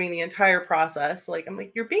 like doing the entire process. Like, I'm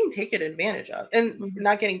like, you're being taken advantage of, and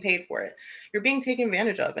not getting paid for it. You're being taken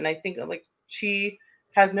advantage of. And I think like she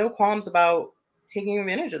has no qualms about taking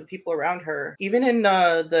advantage of the people around her. Even in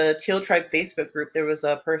the Teal Tribe Facebook group, there was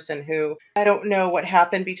a person who, I don't know what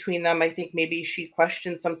happened between them. I think maybe she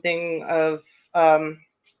questioned something of,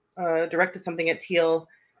 directed something at Teal.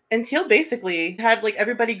 And Teal basically had like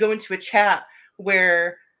everybody go into a chat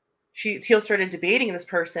where Teal started debating this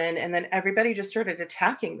person, and then everybody just started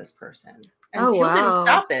attacking this person. And Teal didn't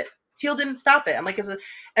stop it. Teal didn't stop it. I'm like,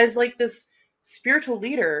 as like this spiritual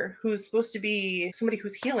leader who's supposed to be somebody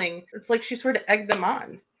who's healing, it's like she sort of egged them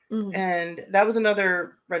on. And that was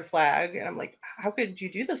another red flag. And I'm like, how could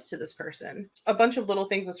you do this to this person? A bunch of little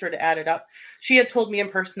things that sort of added up. She had told me in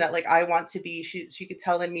person that like I want to be, she could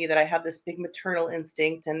tell in me that I have this big maternal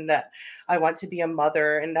instinct and that I want to be a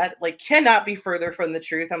mother, and that like cannot be further from the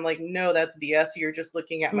truth. I'm like, no, that's BS. You're just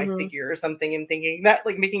looking at my figure or something and thinking that,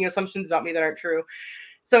 like, making assumptions about me that aren't true.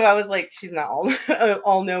 So I was like, she's not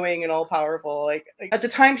all knowing and all powerful. Like at the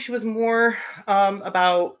time she was more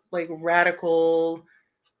about like radical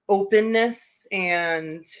openness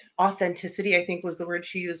and authenticity, I think was the word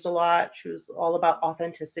she used a lot. She was all about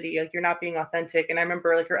authenticity. Like, you're not being authentic. And I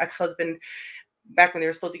remember like her ex-husband, back when they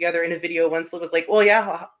were still together, in a video once was like, well,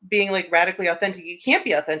 yeah, being like radically authentic, you can't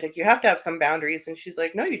be authentic. You have to have some boundaries. And she's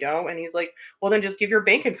like, no, you don't. And he's like, well, then just give your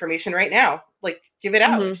bank information right now. Like, give it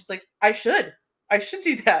out. And she's like, I should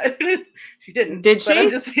do that. She didn't. Did she? But I'm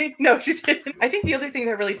just saying, no, she didn't. I think the other thing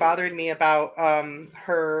that really bothered me about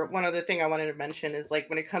her, one other thing I wanted to mention is like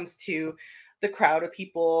when it comes to the crowd of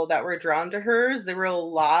people that were drawn to hers, there were a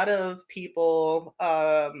lot of people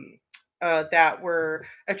that were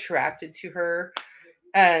attracted to her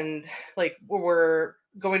and like were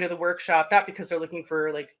going to the workshop not because they're looking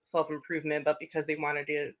for like self-improvement, but because they wanted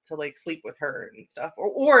to like sleep with her and stuff,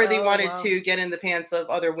 or they wanted to get in the pants of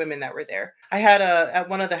other women that were there. I had at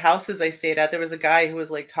one of the houses I stayed at, there was a guy who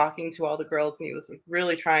was like talking to all the girls, and he was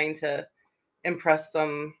really trying to impress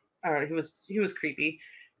some, I don't know, he was creepy.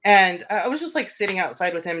 And I was just like sitting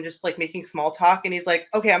outside with him, just like making small talk. And he's like,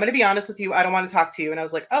 okay, I'm going to be honest with you. I don't want to talk to you. And I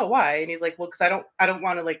was like, oh, why? And he's like, well, because I don't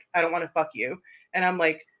want to fuck you. And I'm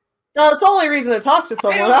like, no, it's the only reason to talk to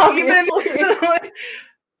someone, obviously.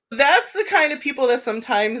 That's the kind of people that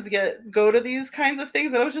sometimes go to these kinds of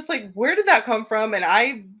things. And I was just like, where did that come from? And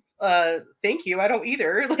I, thank you. I don't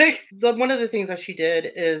either. Like, one of the things that she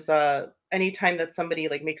did is anytime that somebody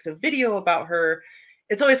like makes a video about her,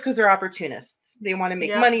 it's always because they're opportunists. They want to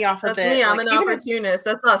make money off of it. That's me. I'm like, an opportunist.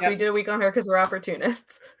 That's us. Yep. We did a week on her because we're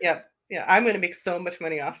opportunists. Yep. Yeah, I'm going to make so much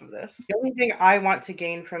money off of this. The only thing I want to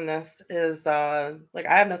gain from this is like,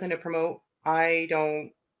 I have nothing to promote. I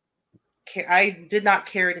don't care. I did not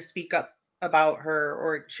care to speak up about her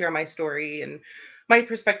or share my story and my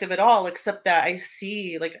perspective at all, except that I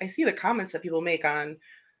see the comments that people make on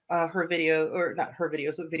her video, or not her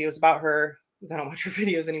videos, but videos about her, because I don't watch her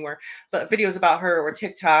videos anymore, but videos about her or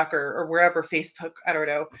TikTok or wherever, Facebook, I don't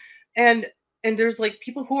know. And there's like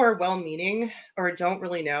people who are well-meaning or don't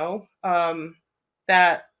really know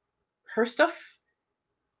that her stuff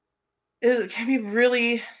can be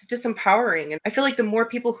really disempowering. And I feel like the more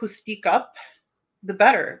people who speak up, the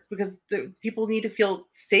better, because the people need to feel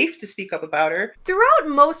safe to speak up about her. Throughout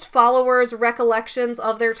most followers' recollections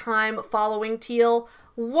of their time following Teal,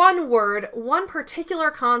 one word, one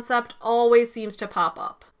particular concept always seems to pop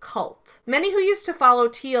up: cult. Many who used to follow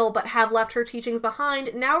Teal but have left her teachings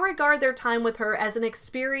behind now regard their time with her as an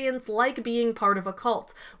experience like being part of a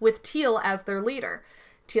cult, with Teal as their leader.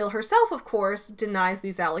 Teal herself, of course, denies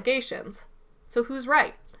these allegations. So who's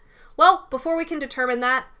right? Well, before we can determine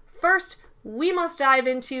that, first, we must dive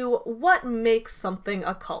into what makes something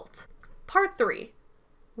a cult. Part 3.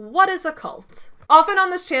 What is a cult? Often on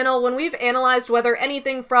this channel, when we've analyzed whether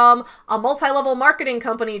anything from a multi-level marketing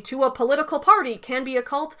company to a political party can be a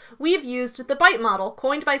cult, we've used the BITE model,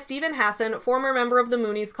 coined by Stephen Hassan, former member of the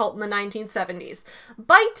Moonies cult in the 1970s.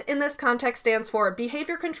 BITE in this context stands for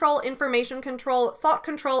behavior control, information control, thought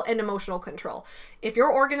control, and emotional control. If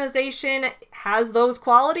your organization has those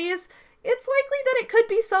qualities, it's likely that it could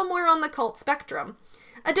be somewhere on the cult spectrum.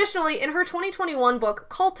 Additionally, in her 2021 book,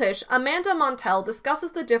 Cultish, Amanda Montell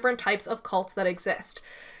discusses the different types of cults that exist.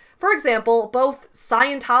 For example, both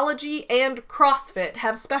Scientology and CrossFit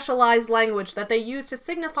have specialized language that they use to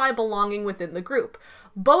signify belonging within the group.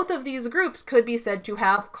 Both of these groups could be said to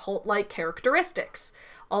have cult-like characteristics,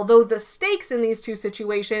 although the stakes in these two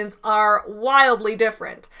situations are wildly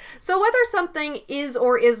different. So whether something is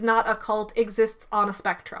or is not a cult exists on a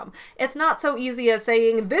spectrum. It's not so easy as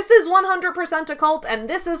saying, this is 100% a cult and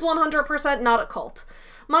this is 100% not a cult.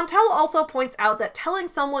 Montell also points out that telling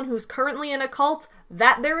someone who's currently in a cult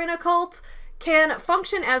that they're in a cult can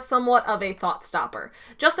function as somewhat of a thought stopper.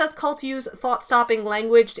 Just as cults use thought-stopping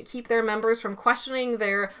language to keep their members from questioning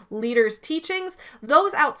their leaders' teachings,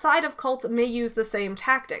 those outside of cults may use the same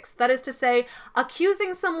tactics. That is to say,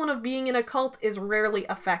 accusing someone of being in a cult is rarely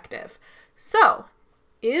effective. So,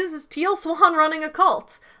 is Teal Swan running a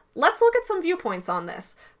cult? Let's look at some viewpoints on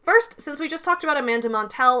this. First, since we just talked about Amanda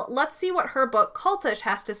Montell, let's see what her book Cultish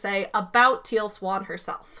has to say about Teal Swan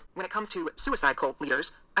herself. When it comes to suicide cult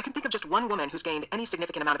leaders, I can think of just one woman who's gained any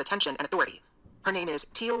significant amount of attention and authority. Her name is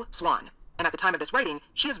Teal Swan, and at the time of this writing,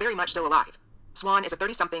 she is very much still alive. Swan is a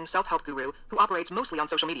 30-something self-help guru who operates mostly on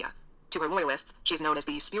social media. To her loyalists, she's known as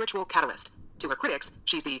the spiritual catalyst. To her critics,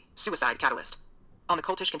 she's the suicide catalyst. On the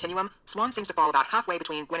cultish continuum, Swan seems to fall about halfway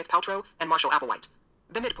between Gwyneth Paltrow and Marshall Applewhite,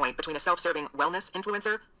 the midpoint between a self-serving wellness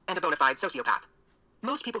influencer and a bona fide sociopath.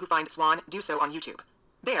 Most people who find Swan do so on YouTube.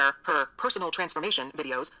 There, her personal transformation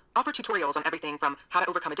videos offer tutorials on everything from how to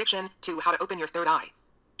overcome addiction to how to open your third eye.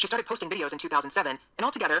 She started posting videos in 2007, and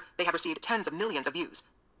altogether, they have received tens of millions of views.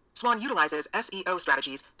 Swan utilizes SEO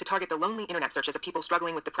strategies to target the lonely internet searches of people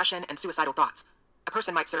struggling with depression and suicidal thoughts. A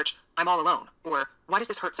person might search, "I'm all alone," or "Why does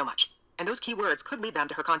this hurt so much?" And those keywords could lead them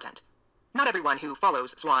to her content. Not everyone who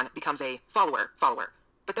follows Swan becomes a follower,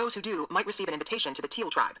 but those who do might receive an invitation to the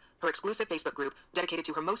Teal Tribe, her exclusive Facebook group dedicated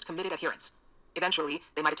to her most committed adherents. Eventually,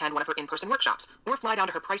 they might attend one of her in-person workshops, or fly down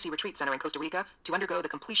to her pricey retreat center in Costa Rica to undergo the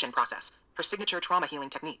completion process, her signature trauma healing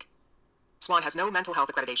technique. Swan has no mental health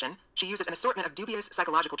accreditation. She uses an assortment of dubious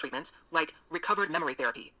psychological treatments, like recovered memory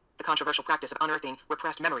therapy, the controversial practice of unearthing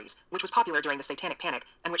repressed memories, which was popular during the Satanic Panic,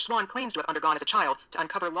 and which Swan claims to have undergone as a child to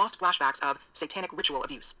uncover lost flashbacks of satanic ritual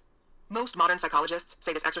abuse. Most modern psychologists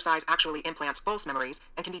say this exercise actually implants false memories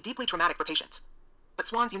and can be deeply traumatic for patients. But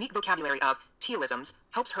Swan's unique vocabulary of Tealisms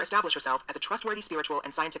helps her establish herself as a trustworthy spiritual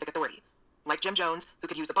and scientific authority. Like Jim Jones, who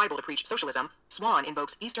could use the Bible to preach socialism, Swan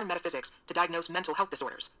invokes Eastern metaphysics to diagnose mental health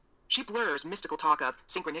disorders. She blurs mystical talk of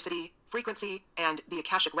synchronicity, frequency, and the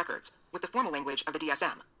Akashic records with the formal language of the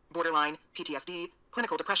DSM, borderline, PTSD,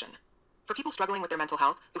 clinical depression. For people struggling with their mental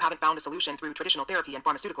health who haven't found a solution through traditional therapy and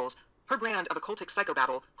pharmaceuticals, her brand of occultic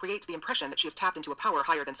psychobabble creates the impression that she has tapped into a power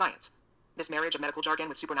higher than science. This marriage of medical jargon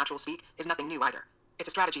with supernatural speak is nothing new either. It's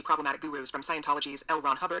a strategy problematic gurus from Scientology's L.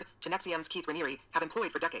 Ron Hubbard to NXIVM's Keith Raniere have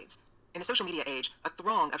employed for decades. In the social media age, a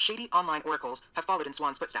throng of shady online oracles have followed in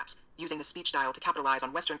Swan's footsteps, using the speech style to capitalize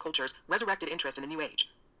on Western culture's resurrected interest in the New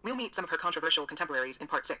Age. We'll meet some of her controversial contemporaries in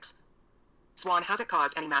Part 6. Swan hasn't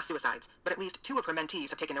caused any mass suicides, but at least 2 of her mentees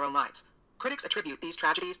have taken their own lives. Critics attribute these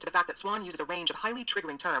tragedies to the fact that Swan uses a range of highly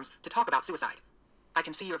triggering terms to talk about suicide. "I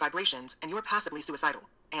can see your vibrations, and you're passively suicidal,"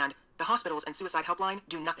 and "the hospitals and suicide helpline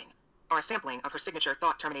do nothing," are a sampling of her signature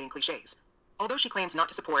thought-terminating cliches. Although she claims not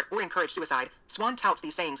to support or encourage suicide, Swan touts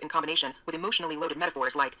these sayings in combination with emotionally loaded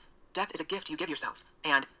metaphors like, "Death is a gift you give yourself,"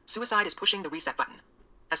 and "Suicide is pushing the reset button."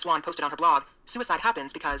 As Swan posted on her blog, suicide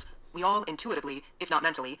happens because we all intuitively, if not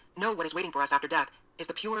mentally, know what is waiting for us after death is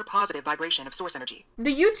the pure positive vibration of source energy.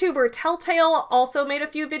 The YouTuber Telltale also made a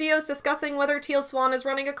few videos discussing whether Teal Swan is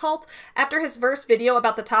running a cult. After his first video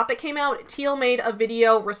about the topic came out, Teal made a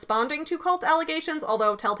video responding to cult allegations,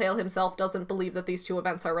 although Telltale himself doesn't believe that these two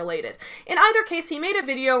events are related. In either case, he made a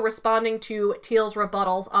video responding to Teal's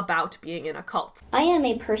rebuttals about being in a cult. I am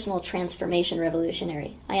a personal transformation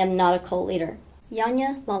revolutionary. I am not a cult leader.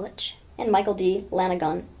 Yanya Lalich and Michael D.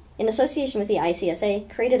 Lanagan, in association with the ICSA,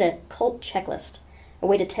 created a cult checklist, a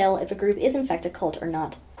way to tell if a group is in fact a cult or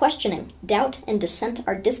not. Questioning, doubt, and dissent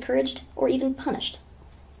are discouraged or even punished.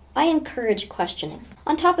 I encourage questioning.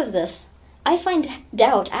 On top of this, I find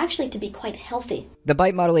doubt actually to be quite healthy. The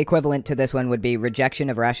BITE model equivalent to this one would be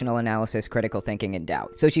rejection of rational analysis, critical thinking, and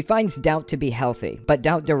doubt. So she finds doubt to be healthy, but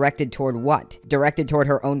doubt directed toward what? Directed toward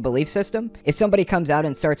her own belief system? If somebody comes out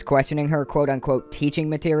and starts questioning her quote-unquote teaching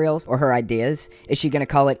materials or her ideas, is she gonna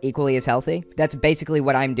call it equally as healthy? That's basically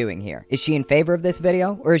what I'm doing here. Is she in favor of this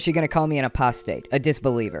video, or is she gonna call me an apostate, a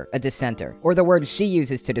disbeliever, a dissenter, or the words she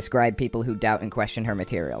uses to describe people who doubt and question her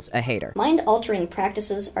materials, a hater? Mind-altering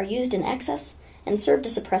practices are used in excess and serve to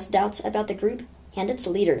suppress doubts about the group and its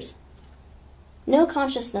leaders. No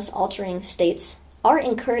consciousness-altering states are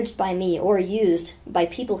encouraged by me or used by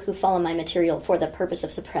people who follow my material for the purpose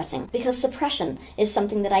of suppressing, because suppression is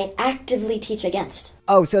something that I actively teach against.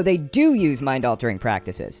 Oh, so they do use mind-altering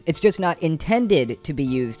practices. It's just not intended to be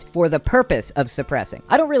used for the purpose of suppressing.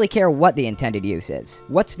 I don't really care what the intended use is.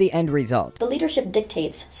 What's the end result? The leadership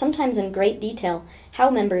dictates, sometimes in great detail, how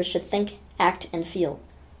members should think, act, and feel.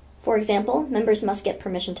 For example, members must get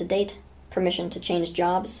permission to date, permission to change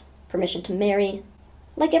jobs, permission to marry,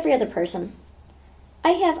 like every other person.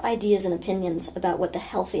 I have ideas and opinions about what the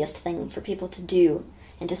healthiest thing for people to do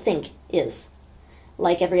and to think is.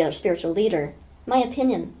 Like every other spiritual leader, my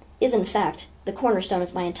opinion is in fact the cornerstone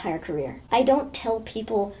of my entire career. I don't tell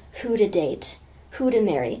people who to date, who to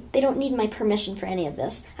marry. They don't need my permission for any of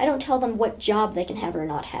this. I don't tell them what job they can have or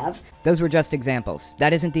not have. Those were just examples.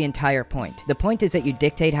 That isn't the entire point. The point is that you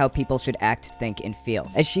dictate how people should act, think, and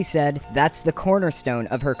feel. As she said, that's the cornerstone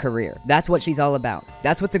of her career. That's what she's all about.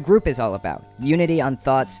 That's what the group is all about. Unity on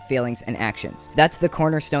thoughts, feelings, and actions. That's the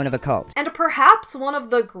cornerstone of a cult. And perhaps one of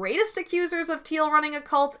the greatest accusers of Teal running a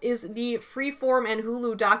cult is the FreeForm and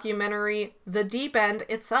Hulu documentary, The Deep End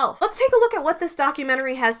itself. Let's take a look at what this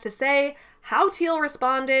documentary has to say, how Teal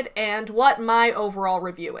responded, and what my overall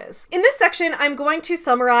review is. In this section, I'm going to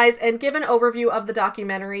summarize and give an overview of the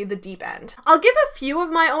documentary, The Deep End. I'll give a few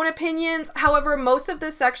of my own opinions, however, most of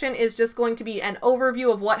this section is just going to be an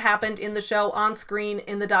overview of what happened in the show on screen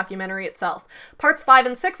in the documentary itself. Parts 5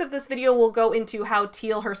 and 6 of this video will go into how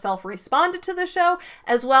Teal herself responded to the show,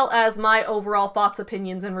 as well as my overall thoughts,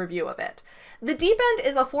 opinions, and review of it. The Deep End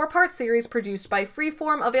is a 4-part series produced by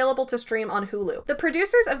FreeForm, available to stream on Hulu. The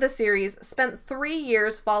producers of the series spent 3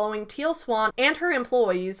 years following Teal Swan and her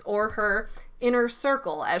employees, or her inner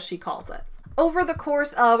circle, as she calls it, over the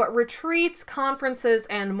course of retreats, conferences,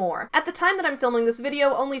 and more. At the time that I'm filming this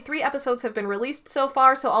video, only 3 episodes have been released so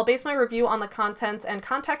far, so I'll base my review on the contents and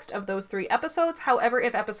context of those 3 episodes. However,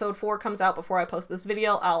 if episode 4 comes out before I post this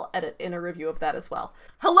video, I'll edit in a review of that as well.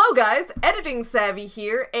 Hello guys, Editing Savvy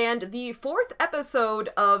here, and the 4th episode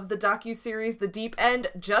of the docu-series The Deep End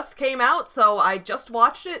just came out, so I just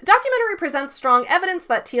watched it. The documentary presents strong evidence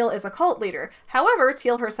that Teal is a cult leader. However,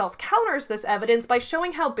 Teal herself counters this evidence by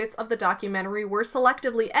showing how bits of the documentary were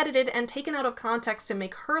selectively edited and taken out of context to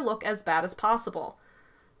make her look as bad as possible.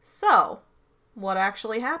 So, what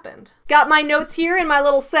actually happened? Got my notes here in my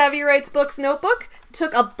little Savvy Writes Books notebook.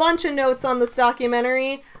 Took a bunch of notes on this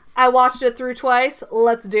documentary. I watched it through twice.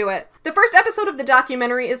 Let's do it. The first episode of the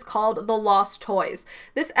documentary is called The Lost Toys.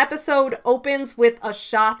 This episode opens with a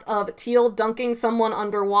shot of Teal dunking someone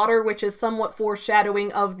underwater, which is somewhat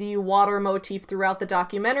foreshadowing of the water motif throughout the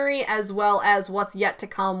documentary, as well as what's yet to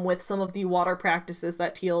come with some of the water practices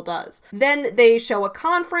that Teal does. Then they show a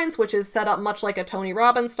conference, which is set up much like a Tony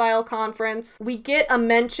Robbins style conference. We get a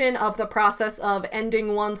mention of the process of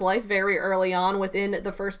ending one's life very early on within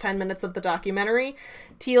the first 10 minutes of the documentary.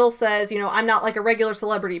 Teal says, you know, I'm not like a regular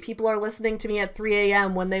celebrity. People are listening to me at 3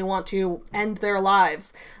 a.m. when they want to end their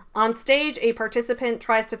lives. On stage, a participant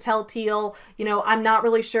tries to tell Teal, you know, I'm not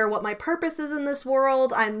really sure what my purpose is in this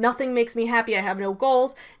world. Nothing makes me happy. I have no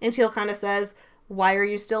goals. And Teal kind of says, why are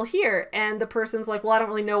you still here? And the person's like, well, I don't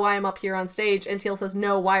really know why I'm up here on stage. And Teal says,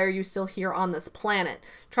 no, why are you still here on this planet?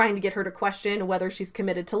 Trying to get her to question whether she's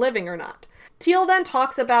committed to living or not. Teal then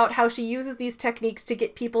talks about how she uses these techniques to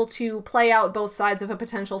get people to play out both sides of a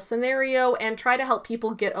potential scenario and try to help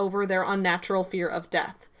people get over their unnatural fear of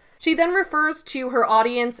death. She then refers to her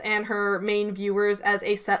audience and her main viewers as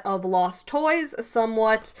a set of lost toys,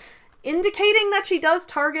 somewhat indicating that she does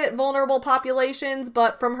target vulnerable populations,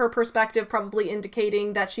 but from her perspective probably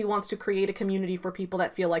indicating that she wants to create a community for people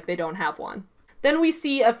that feel like they don't have one. Then we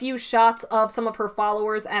see a few shots of some of her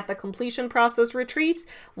followers at the completion process retreat.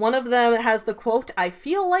 One of them has the quote, I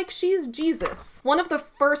feel like she's Jesus. One of the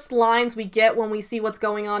first lines we get when we see what's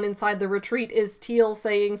going on inside the retreat is Teal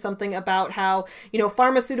saying something about how, you know,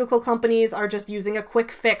 pharmaceutical companies are just using a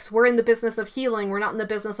quick fix. We're in the business of healing. We're not in the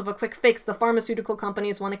business of a quick fix. The pharmaceutical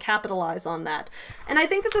companies want to capitalize on that. And I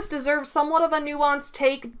think that this deserves somewhat of a nuanced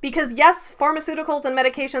take because yes, pharmaceuticals and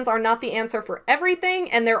medications are not the answer for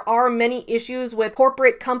everything, and there are many issues with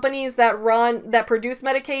corporate companies that produce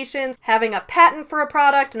medications, having a patent for a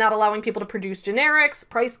product, not allowing people to produce generics,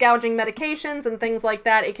 price gouging medications, and things like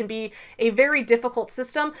that. It can be a very difficult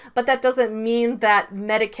system, but that doesn't mean that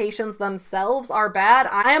medications themselves are bad.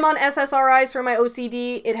 I am on SSRIs for my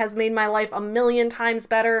OCD. It has made my life 1,000,000 times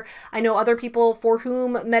better. I know other people for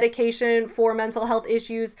whom medication for mental health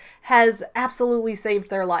issues has absolutely saved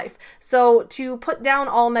their life. So to put down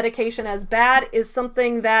all medication as bad is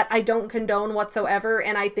something that I don't condone whatsoever,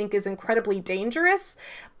 and I think is incredibly dangerous.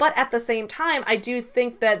 But at the same time, I do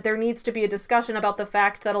think that there needs to be a discussion about the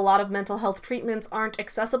fact that a lot of mental health treatments aren't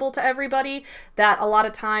accessible to everybody, that a lot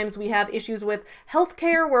of times we have issues with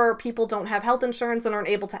healthcare where people don't have health insurance and aren't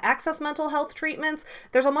able to access mental health treatments.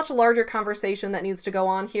 There's a much larger conversation that needs to go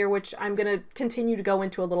on here, which I'm going to continue to go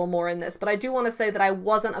into a little more in this. But I do want to say that I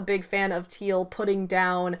wasn't a big fan of Teal putting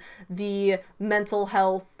down the mental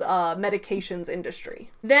health medications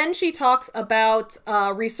industry. Then she talks about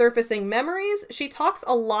resurfacing memories. She talks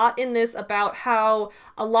a lot in this about how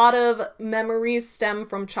a lot of memories stem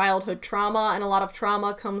from childhood trauma, and a lot of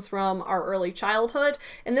trauma comes from our early childhood.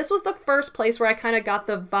 And this was the first place where I kind of got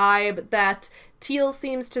the vibe that Teal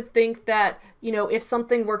seems to think that, you know, if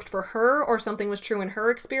something worked for her or something was true in her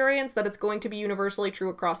experience, that it's going to be universally true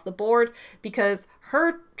across the board, because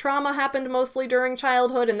her trauma happened mostly during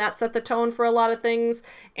childhood and that set the tone for a lot of things,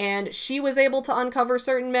 and she was able to uncover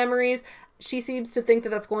certain memories. She seems to think that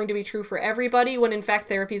that's going to be true for everybody, when in fact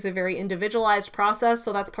therapy is a very individualized process,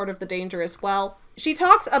 so that's part of the danger as well. She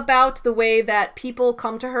talks about the way that people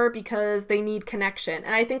come to her because they need connection,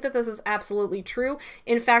 and I think that this is absolutely true.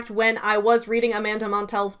 In fact, when I was reading Amanda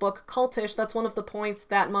Montell's book, Cultish, that's one of the points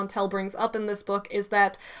that Montell brings up in this book, is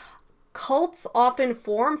that cults often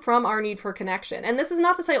form from our need for connection. And this is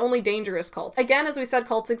not to say only dangerous cults. Again, as we said,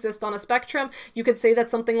 cults exist on a spectrum. You could say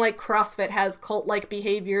that something like CrossFit has cult-like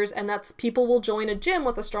behaviors, and that's people will join a gym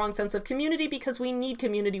with a strong sense of community because we need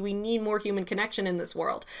community. We need more human connection in this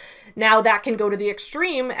world. Now, that can go to the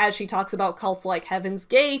extreme, as she talks about cults like Heaven's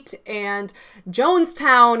Gate and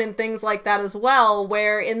Jonestown and things like that as well,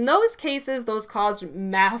 where in those cases, those caused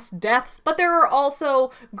mass deaths. But there are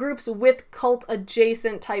also groups with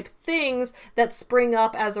cult-adjacent type things that spring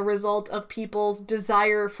up as a result of people's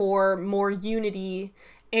desire for more unity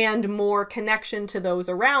and more connection to those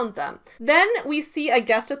around them. Then we see a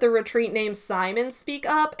guest at the retreat named Simon speak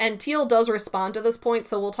up, and Teal does respond to this point,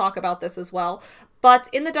 so we'll talk about this as well. But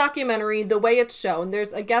in the documentary, the way it's shown,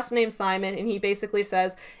 there's a guest named Simon, and he basically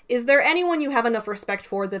says, "Is there anyone you have enough respect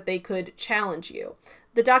for that they could challenge you?"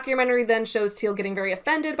 The documentary then shows Teal getting very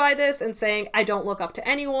offended by this and saying, "I don't look up to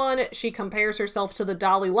anyone." She compares herself to the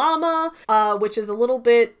Dalai Lama, which is a little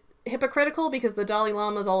bit hypocritical because the Dalai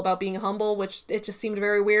Lama is all about being humble, which it just seemed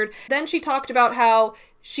very weird. Then she talked about how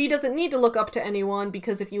she doesn't need to look up to anyone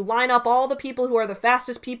because if you line up all the people who are the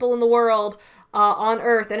fastest people in the world on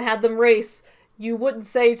Earth and had them race, you wouldn't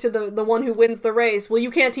say to the one who wins the race, "Well,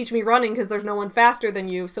 you can't teach me running because there's no one faster than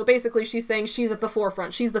you." So basically she's saying she's at the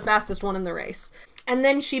forefront. She's the fastest one in the race. And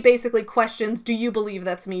then she basically questions, do you believe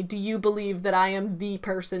that's me? Do you believe that I am the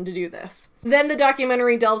person to do this? Then the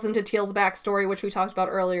documentary delves into Teal's backstory, which we talked about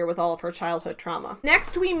earlier with all of her childhood trauma.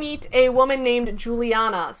 Next, we meet a woman named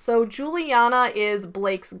Juliana. So Juliana is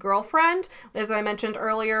Blake's girlfriend. As I mentioned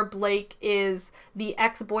earlier, Blake is the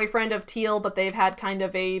ex-boyfriend of Teal, but they've had kind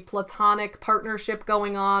of a platonic partnership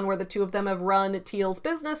going on where the two of them have run Teal's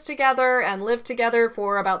business together and lived together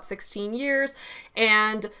for about 16 years.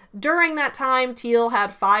 And during that time, Teal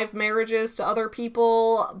had 5 marriages to other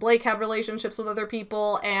people. Blake had relationships with other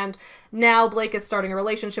people, and now Blake is starting a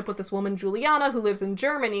relationship with this woman, Juliana, who lives in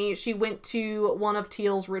Germany. She went to one of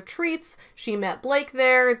Teal's retreats. She met Blake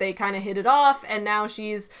there. They kind of hit it off, and now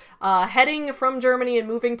she's heading from Germany and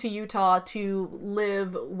moving to Utah to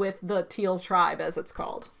live with the Teal tribe, as it's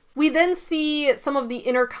called. We then see some of the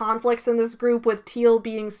inner conflicts in this group, with Teal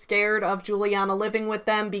being scared of Juliana living with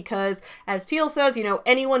them because, as Teal says, you know,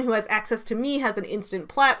 anyone who has access to me has an instant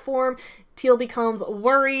platform. Teal becomes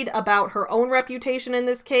worried about her own reputation in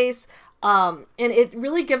this case. And it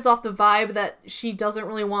really gives off the vibe that she doesn't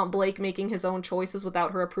really want Blake making his own choices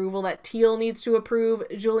without her approval, that Teal needs to approve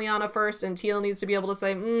Juliana first, and Teal needs to be able to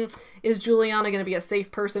say, is Juliana going to be a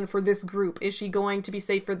safe person for this group? Is she going to be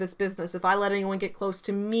safe for this business? If I let anyone get close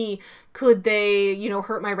to me, could they, you know,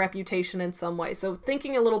 hurt my reputation in some way? So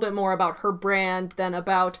thinking a little bit more about her brand than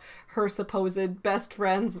about her supposed best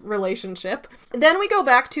friend's relationship. Then we go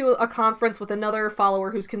back to a conference with another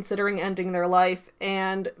follower who's considering ending their life,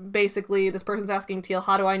 and basically this person's asking Teal,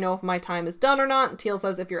 how do I know if my time is done or not? And Teal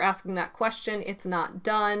says, if you're asking that question, it's not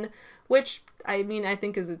done, which, I mean, I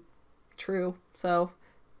think is true. So,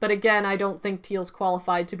 but again, I don't think Teal's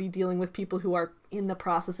qualified to be dealing with people who are in the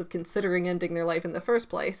process of considering ending their life in the first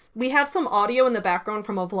place. We have some audio in the background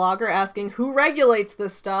from a vlogger asking who regulates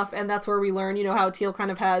this stuff, and that's where we learn, you know, how Teal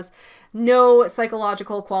kind of has no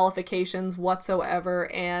psychological qualifications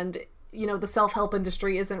whatsoever, and you know, the self-help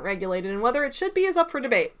industry isn't regulated, and whether it should be is up for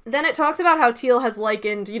debate. Then it talks about how Teal has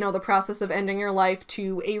likened, you know, the process of ending your life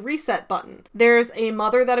to a reset button. There's a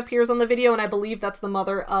mother that appears on the video, and I believe that's the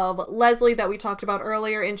mother of Leslie that we talked about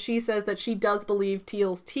earlier, and she says that she does believe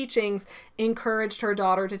Teal's teachings encouraged her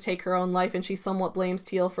daughter to take her own life, and she somewhat blames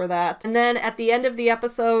Teal for that. And then at the end of the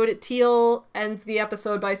episode, Teal ends the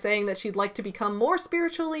episode by saying that she'd like to become more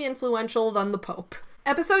spiritually influential than the Pope.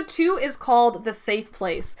 Episode 2 is called The Safe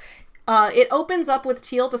Place. It opens up with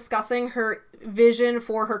Teal discussing her vision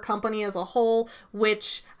for her company as a whole,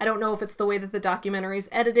 which I don't know if it's the way that the documentary is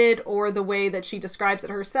edited or the way that she describes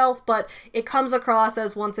it herself, but it comes across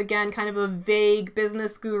as, once again, kind of a vague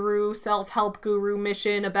business guru, self-help guru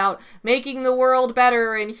mission about making the world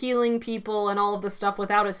better and healing people and all of the stuff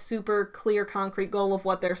without a super clear, concrete goal of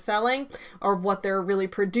what they're selling or what they're really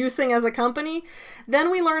producing as a company.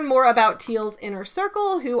 Then we learn more about Teal's inner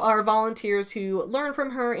circle, who are volunteers who learn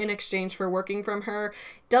from her in exchange for working from her.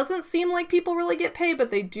 Doesn't seem like people really get paid, but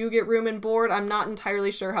they do get room and board. I'm not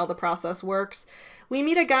entirely sure how the process works. We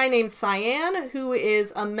meet a guy named Cyan, who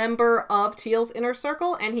is a member of Teal's inner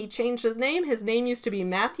circle, and he changed his name. His name used to be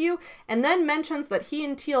Matthew, and then mentions that he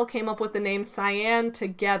and Teal came up with the name Cyan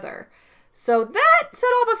together. So that set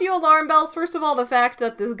off a few alarm bells. First of all, the fact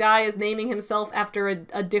that this guy is naming himself after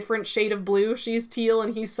a different shade of blue. She's teal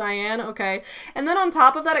and he's cyan. Okay. And then on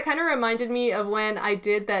top of that, it kind of reminded me of when I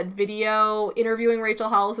did that video interviewing Rachel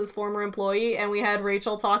Hollis's former employee, and we had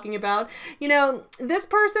Rachel talking about, you know, this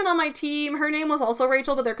person on my team, her name was also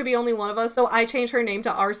Rachel, but there could be only one of us, so I changed her name to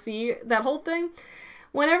RC, that whole thing.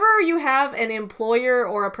 Whenever you have an employer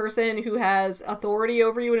or a person who has authority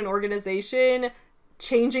over you in an organization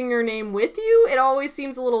changing your name with you, it always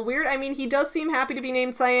seems a little weird. I mean, he does seem happy to be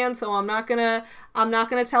named Cyan, so I'm not gonna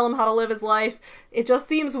tell him how to live his life. It just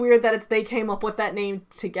seems weird that they came up with that name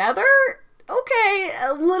together. Okay,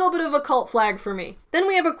 a little bit of a cult flag for me. Then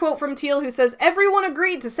we have a quote from Teal who says, "Everyone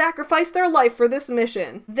agreed to sacrifice their life for this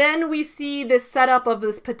mission." Then we see this setup of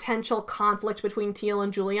this potential conflict between Teal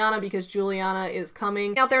and Juliana, because Juliana is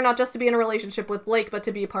coming out there not just to be in a relationship with Blake, but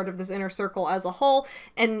to be a part of this inner circle as a whole.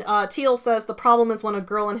 And Teal says, "The problem is when a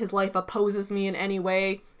girl in his life opposes me in any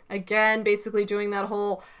way." Again, basically doing that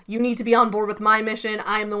whole, you need to be on board with my mission,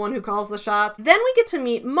 I am the one who calls the shots. Then we get to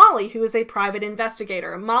meet Molly, who is a private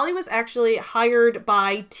investigator. Molly was actually hired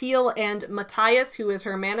by Teal and Matthias, who is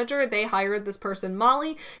her manager. They hired this person,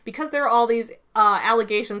 Molly, because there are all these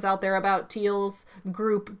allegations out there about Teal's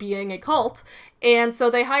group being a cult. And so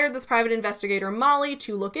they hired this private investigator, Molly,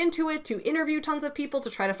 to look into it, to interview tons of people, to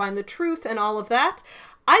try to find the truth and all of that.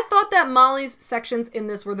 I thought that Molly's sections in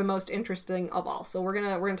this were the most interesting of all, so we're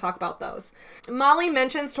gonna talk about those. Molly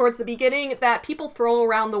mentions towards the beginning that people throw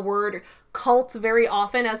around the word cult very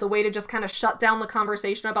often as a way to just kind of shut down the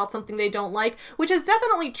conversation about something they don't like, which is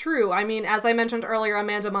definitely true. I mean, as I mentioned earlier,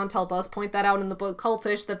 Amanda Montell does point that out in the book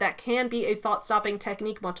Cultish, that can be a thought-stopping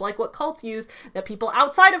technique, much like what cults use, that people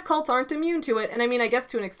outside of cults aren't immune to it. And I mean, I guess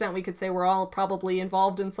to an extent we could say we're all probably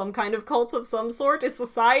involved in some kind of cult of some sort. Is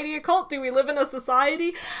society a cult? Do we live in a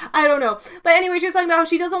society? I don't know. But anyway, she was talking about how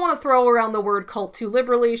she doesn't want to throw around the word cult too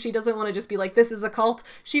liberally. She doesn't want to just be like, this is a cult.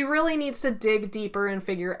 She really needs to dig deeper and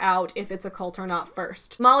figure out if it's a cult or not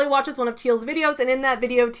first. Molly watches one of Teal's videos, and in that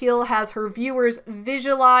video, Teal has her viewers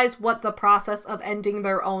visualize what the process of ending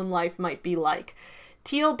their own life might be like.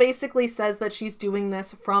 Teal basically says that she's doing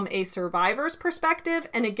this from a survivor's perspective,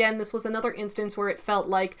 and again, this was another instance where it felt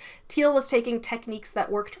like Teal was taking techniques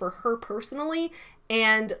that worked for her personally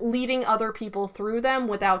and leading other people through them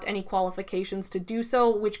without any qualifications to do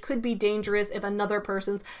so, which could be dangerous if another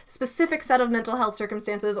person's specific set of mental health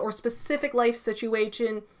circumstances or specific life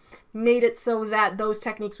situation made it so that those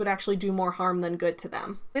techniques would actually do more harm than good to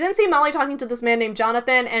them. We then see Molly talking to this man named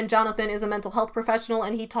Jonathan, and Jonathan is a mental health professional,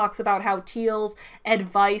 and he talks about how Teal's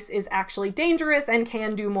advice is actually dangerous and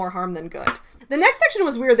can do more harm than good. The next section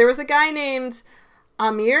was weird. There was a guy named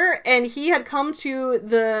Amir, and he had come to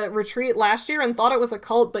the retreat last year and thought it was a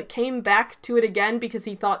cult, but came back to it again because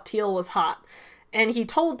he thought Teal was hot. And he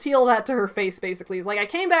told Teal that to her face, basically. He's like, I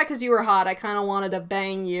came back because you were hot. I kind of wanted to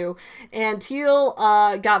bang you. And Teal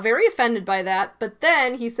got very offended by that. But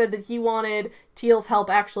then he said that he wanted Teal's help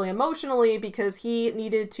actually emotionally because he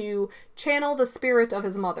needed to channel the spirit of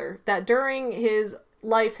his mother. That during his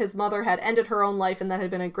life, his mother had ended her own life, and that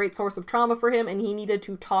had been a great source of trauma for him. And he needed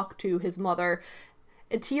to talk to his mother.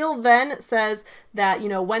 And Teal then says that, you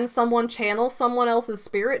know, when someone channels someone else's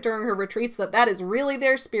spirit during her retreats, that is really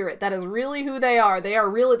their spirit. That is really who they are.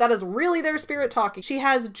 That is really their spirit talking. She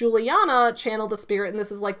has Juliana channel the spirit, and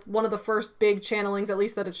this is like one of the first big channelings, at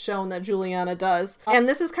least that it's shown that Juliana does. And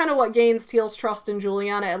this is kind of what gains Teal's trust in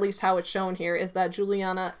Juliana, at least how it's shown here, is that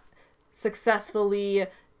Juliana successfully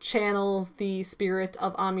channels the spirit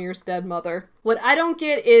of Amir's dead mother. What I don't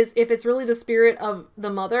get is, if it's really the spirit of the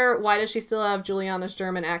mother, why does she still have Juliana's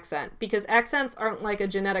German accent? Because accents aren't like a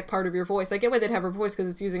genetic part of your voice. I get why they'd have her voice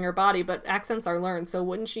because it's using her body, but accents are learned, so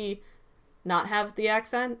wouldn't she not have the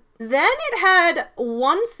accent? Then it had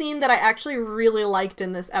one scene that I actually really liked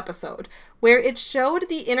in this episode, where it showed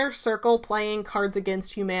the inner circle playing Cards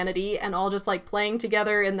Against Humanity and all just like playing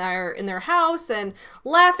together in their house and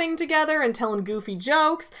laughing together and telling goofy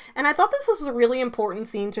jokes. And I thought this was a really important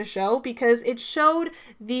scene to show because it showed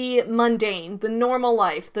the mundane, the normal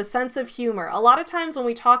life, the sense of humor. A lot of times when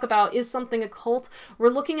we talk about is something a cult, we're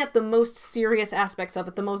looking at the most serious aspects of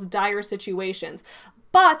it, the most dire situations.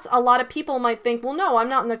 But a lot of people might think, well, no, I'm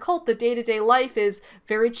not in the cult. The day-to-day life is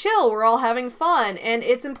very chill. We're all having fun. And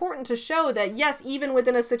it's important to show that, yes, even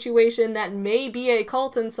within a situation that may be a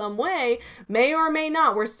cult in some way, may or may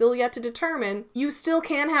not, we're still yet to determine, you still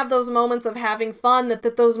can have those moments of having fun,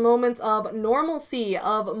 that those moments of normalcy,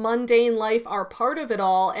 of mundane life are part of it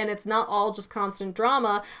all, and it's not all just constant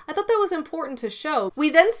drama. I thought that was important to show. We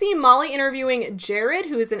then see Molly interviewing Jared,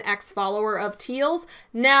 who is an ex-follower of Teal's.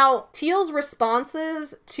 Now, Teal's responses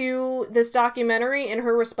responses to this documentary, in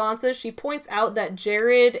her responses, she points out that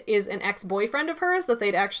Jared is an ex-boyfriend of hers, that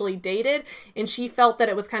they'd actually dated, and she felt that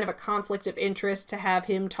it was kind of a conflict of interest to have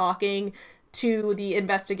him talking to the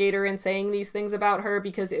investigator and saying these things about her,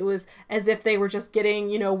 because it was as if they were just getting,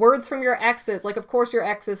 you know, words from your exes. Like, of course your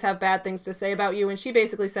exes have bad things to say about you, and she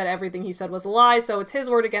basically said everything he said was a lie, so it's his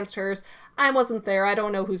word against hers. I wasn't there. I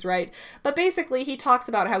don't know who's right. But basically, he talks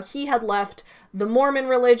about how he had left the Mormon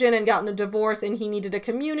religion and gotten a divorce, and he needed a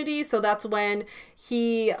community, so that's when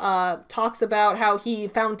he talks about how he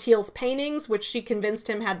found Teal's paintings, which she convinced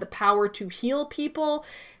him had the power to heal people.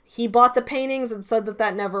 He bought the paintings and said that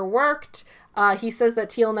that never worked. He says that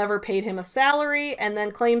Teal never paid him a salary, and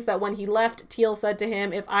then claims that when he left, Teal said to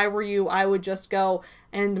him, "If I were you, I would just go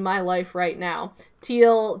end my life right now."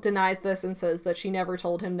 Teal denies this and says that she never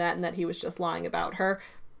told him that and that he was just lying about her.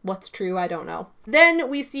 What's true, I don't know. Then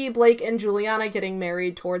we see Blake and Juliana getting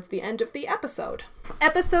married towards the end of the episode.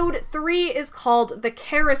 Episode 3 is called The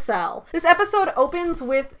Carousel. This episode opens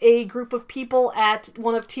with a group of people at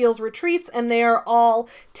one of Teal's retreats, and they are all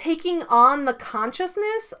taking on the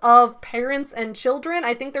consciousness of parents and children.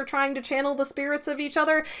 I think they're trying to channel the spirits of each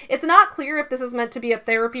other. It's not clear if this is meant to be a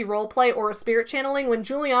therapy roleplay or a spirit channeling. When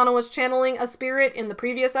Juliana was channeling a spirit in the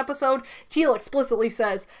previous episode, Teal explicitly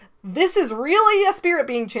says, "This is really a spirit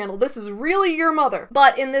being channeled. This is really your mother."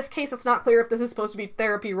 But in this case, it's not clear if this is supposed to be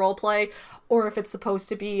therapy roleplay or if it's supposed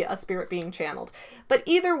to be a spirit being channeled. But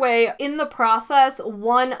either way, in the process,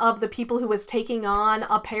 one of the people who was taking on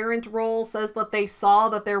a parent role says that they saw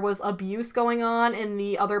that there was abuse going on in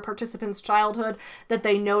the other participant's childhood, that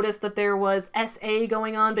they noticed that there was SA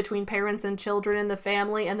going on between parents and children in the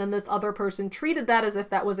family, and then this other person treated that as if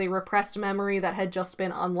that was a repressed memory that had just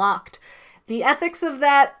been unlocked. The ethics of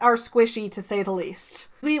that are squishy, to say the least.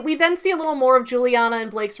 We then see a little more of Juliana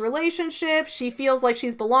and Blake's relationship. She feels like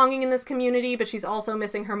she's belonging in this community, but she's also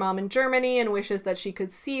missing her mom in Germany and wishes that she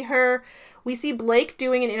could see her. We see Blake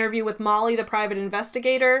doing an interview with Molly, the private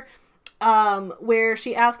investigator, where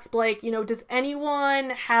she asks Blake, you know, does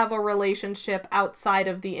anyone have a relationship outside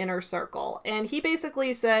of the inner circle? And he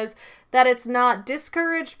basically says that it's not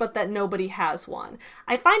discouraged, but that nobody has one.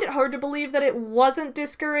 I find it hard to believe that it wasn't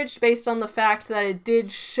discouraged based on the fact that it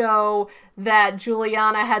did show that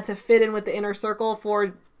Juliana had to fit in with the inner circle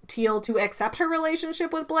for Teal to accept her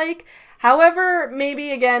relationship with Blake. However,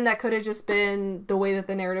 maybe again, that could have just been the way that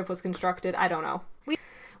the narrative was constructed. I don't know.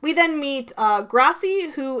 We then meet Gracie,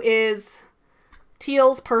 who is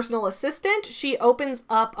Teal's personal assistant. She opens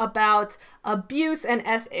up about abuse and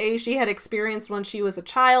SA she had experienced when she was a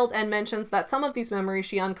child and mentions that some of these memories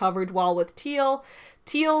she uncovered while with Teal.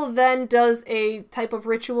 Teal then does a type of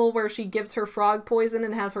ritual where she gives her frog poison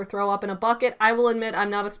and has her throw up in a bucket. I will admit I'm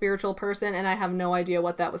not a spiritual person and I have no idea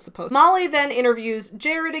what that was supposed to be. Molly then interviews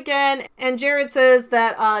Jared again, and Jared says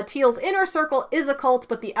that Teal's inner circle is a cult,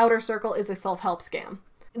 but the outer circle is a self-help scam.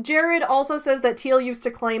 Jared also says that Teal used to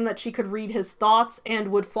claim that she could read his thoughts and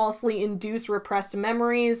would falsely induce repressed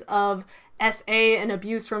memories of SA and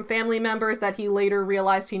abuse from family members that he later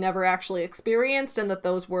realized he never actually experienced and that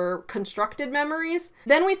those were constructed memories.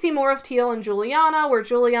 Then we see more of Teal and Juliana, where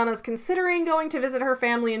Juliana's considering going to visit her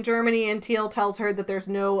family in Germany, and Teal tells her that there's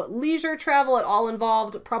no leisure travel at all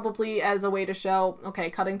involved, probably as a way to show, okay,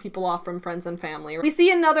 cutting people off from friends and family. We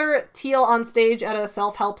see another Teal on stage at a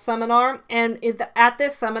self-help seminar, and at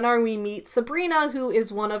this seminar we meet Sabrina, who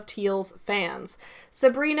is one of Teal's fans.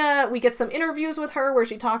 Sabrina, we get some interviews with her where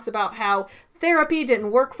she talks about how therapy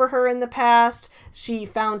didn't work for her in the past. She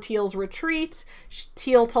found Teal's retreat.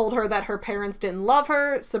 Teal told her that her parents didn't love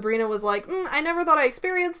her. Sabrina was like, I never thought I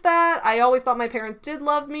experienced that. I always thought my parents did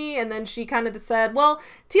love me. And then she kind of said, well,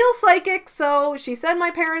 Teal's psychic, so she said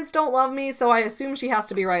my parents don't love me, so I assume she has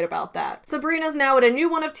to be right about that. Sabrina's now at a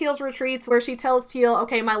new one of Teal's retreats where she tells Teal,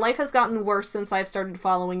 okay, my life has gotten worse since I've started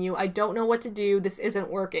following you. I don't know what to do. This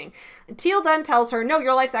isn't working. Teal then tells her, no,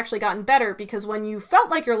 your life's actually gotten better, because when you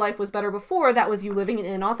felt like your life was better before, that was you living an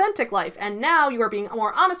inauthentic life, and now you are being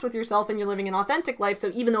more honest with yourself and you're living an authentic life,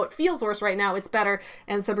 so even though it feels worse right now, it's better.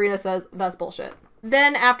 And Sabrina says, that's bullshit.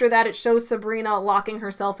 Then after that, it shows Sabrina locking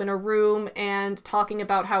herself in a room and talking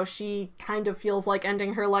about how she kind of feels like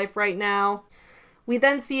ending her life right now. We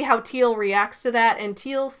then see how Teal reacts to that, and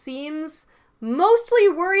Teal seems mostly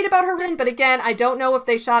worried about her, but again, I don't know if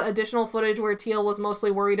they shot additional footage where Teal was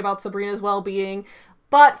mostly worried about Sabrina's well-being.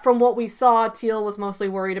 But from what we saw, Teal was mostly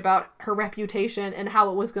worried about her reputation and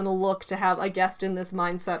how it was going to look to have a guest in this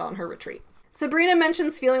mindset on her retreat. Sabrina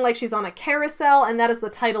mentions feeling like she's on a carousel, and that is the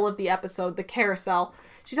title of the episode, The Carousel.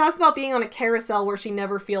 She talks about being on a carousel where she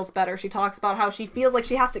never feels better. She talks about how she feels like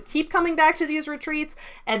she has to keep coming back to these retreats,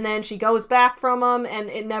 and then she goes back from them, and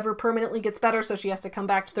it never permanently gets better, so she has to come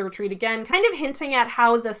back to the retreat again. Kind of hinting at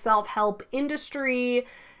how the self-help industry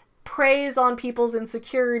preys on people's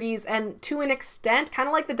insecurities, and to an extent, kind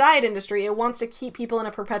of like the diet industry, it wants to keep people in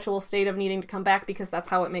a perpetual state of needing to come back because that's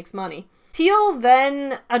how it makes money. Teal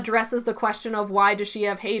then addresses the question of why does she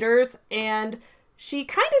have haters, and she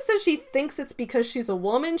kind of says she thinks it's because she's a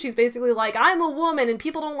woman. She's basically like, I'm a woman and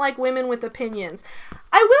people don't like women with opinions.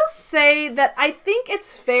 I will say that I think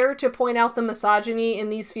it's fair to point out the misogyny in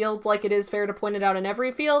these fields like it is fair to point it out in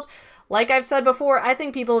every field. Like I've said before, I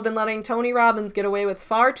think people have been letting Tony Robbins get away with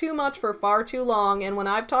far too much for far too long, and when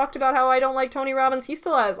I've talked about how I don't like Tony Robbins, he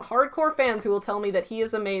still has hardcore fans who will tell me that he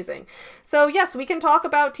is amazing. So yes, we can talk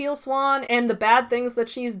about Teal Swan and the bad things that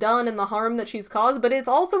she's done and the harm that she's caused, but it's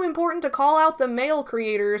also important to call out the male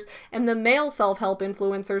creators and the male self-help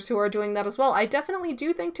influencers who are doing that as well. I definitely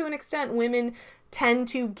do think to an extent women tend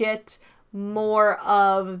to get more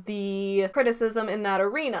of the criticism in that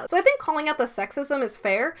arena. So I think calling out the sexism is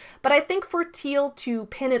fair, but I think for Teal to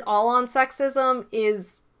pin it all on sexism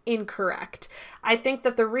is incorrect. I think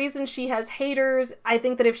that the reason she has haters, I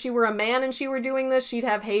think that if she were a man and she were doing this, she'd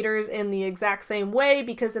have haters in the exact same way,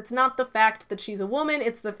 because it's not the fact that she's a woman,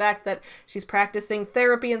 it's the fact that she's practicing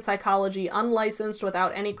therapy and psychology unlicensed,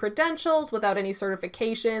 without any credentials, without any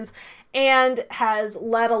certifications, and has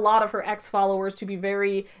led a lot of her ex-followers to be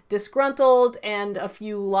very disgruntled, and a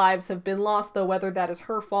few lives have been lost, though whether that is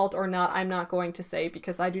her fault or not, I'm not going to say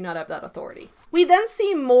because I do not have that authority. We then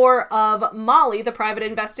see more of Molly, the private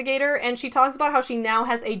investigator, and she talks about how she now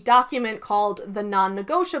has a document called the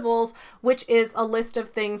non-negotiables, which is a list of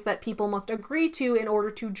things that people must agree to in order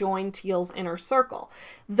to join Teal's inner circle.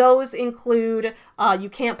 Those include you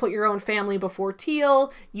can't put your own family before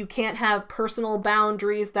Teal, you can't have personal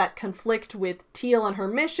boundaries that conflict with Teal and her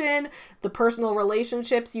mission, the personal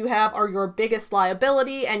relationships you have are your biggest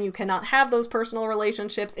liability, and you cannot have those personal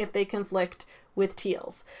relationships if they conflict with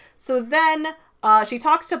Teal's. So then she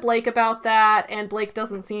talks to Blake about that, and Blake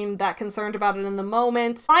doesn't seem that concerned about it in the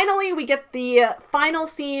moment. Finally, we get the final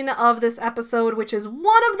scene of this episode, which is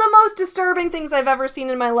one of the most disturbing things I've ever seen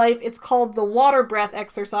in my life. It's called the water breath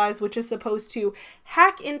exercise, which is supposed to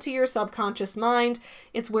hack into your subconscious mind.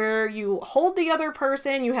 It's where you hold the other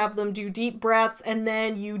person, you have them do deep breaths, and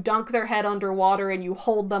then you dunk their head underwater and you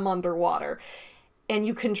hold them underwater. And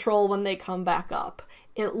you control when they come back up.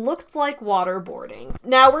 It looked like waterboarding.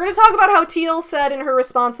 Now, we're going to talk about how Teal said in her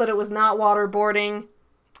response that it was not waterboarding.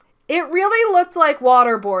 It really looked like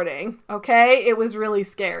waterboarding, okay? It was really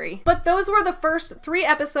scary. But those were the first 3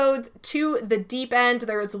 episodes to the deep end.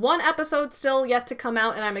 There is 1 episode still yet to come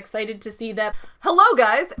out, and I'm excited to see that. Hello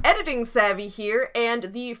guys, Editing Savvy here,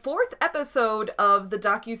 and the 4th episode of the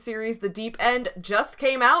docu-series The Deep End just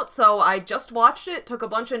came out, so I just watched it, took a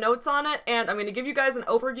bunch of notes on it, and I'm going to give you guys an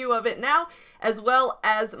overview of it now, as well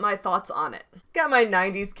as my thoughts on it. Got my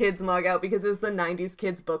 90s Kids mug out because it was the 90s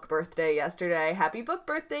Kids book birthday yesterday. Happy book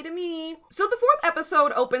birthday to me! So the 4th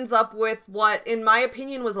episode opens up with what, in my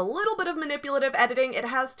opinion, was a little bit of manipulative editing. It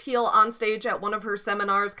has Teal on stage at one of her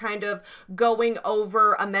seminars kind of going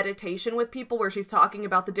over a meditation with people where she's talking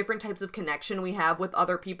about the different types of connection we have with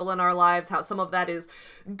other people in our lives, how some of that is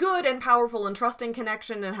good and powerful and trusting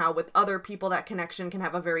connection, and how with other people that connection can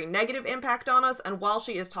have a very negative impact on us. And while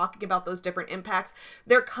she is talking about those different impacts,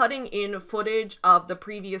 they're cutting in footage of the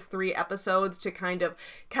previous 3 episodes to kind of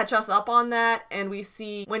catch us up on that. And we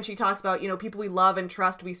see when she talks about, you know, people we love and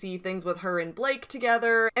trust, we see things with her and Blake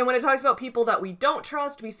together. And when it talks about people that we don't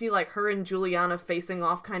trust, we see like her and Juliana facing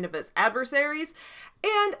off kind of as adversaries.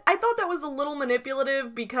 And I thought that was a little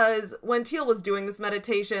manipulative because when Teal was doing this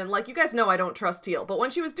meditation, like, you guys know I don't trust Teal, but when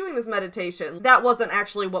she was doing this meditation, that wasn't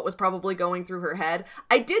actually what was probably going through her head.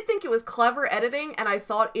 I did think it was clever editing, and I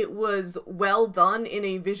thought it was well done in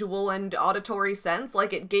a visual and auditory sense.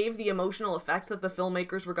 Like, it gave the emotional effect that the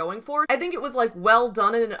filmmakers were going for. I think it was like well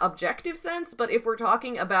done in an objective sense, but if we're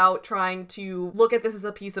talking about trying to look at this as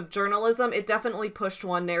a piece of journalism, it definitely pushed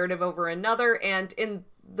one narrative over another, and in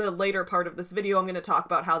the later part of this video, I'm going to talk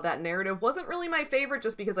about how that narrative wasn't really my favorite,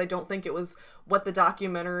 just because I don't think it was what the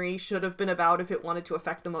documentary should have been about if it wanted to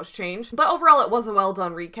affect the most change. But overall, it was a well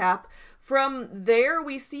done recap. From there,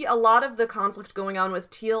 we see a lot of the conflict going on with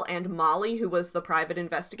Teal and Molly, who was the private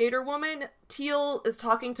investigator woman. Teal is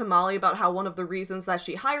talking to Molly about how one of the reasons that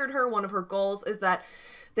she hired her, one of her goals, is that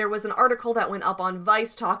there was an article that went up on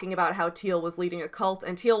Vice talking about how Teal was leading a cult,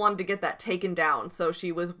 and Teal wanted to get that taken down. So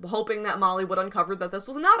she was hoping that Molly would uncover that this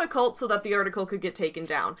was not a cult so that the article could get taken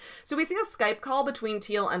down. So we see a Skype call between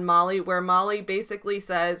Teal and Molly where Molly basically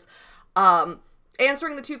says,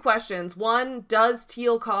 answering the two questions. One, does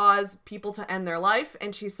Teal cause people to end their life?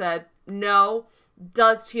 And she said, no.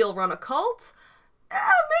 Does Teal run a cult?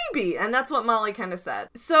 Maybe. And that's what Molly kind of said.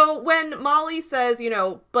 So when Molly says, you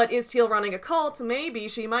know, but is Teal running a cult? Maybe,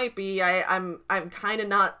 she might be. I'm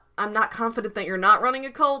not confident that you're not running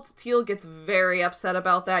a cult. Teal gets very upset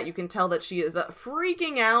about that. You can tell that she is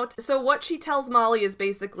freaking out. So what she tells Molly is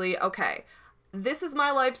basically, okay, this is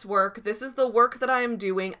my life's work. This is the work that I am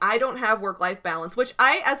doing. I don't have work-life balance, which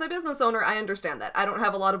as a business owner, I understand that. I don't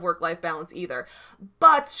have a lot of work-life balance either.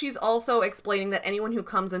 But she's also explaining that anyone who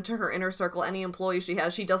comes into her inner circle, any employee she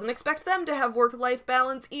has, she doesn't expect them to have work-life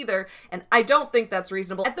balance either. And I don't think that's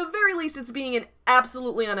reasonable. At the very least, it's being an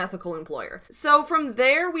absolutely unethical employer. So from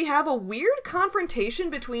there, we have a weird confrontation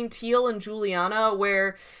between Teal and Juliana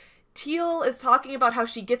where Teal is talking about how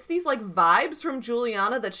she gets these, like, vibes from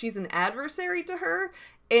Juliana that she's an adversary to her,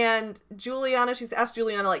 and she's asked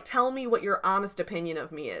Juliana, like, tell me what your honest opinion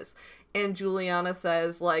of me is. And Juliana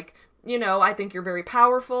says, like, you know, I think you're very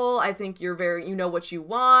powerful, I think you know what you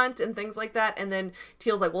want, and things like that. And then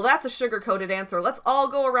Teal's like, well, that's a sugar-coated answer. Let's all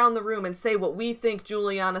go around the room and say what we think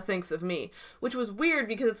Juliana thinks of me. Which was weird,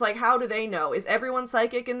 because it's like, how do they know? Is everyone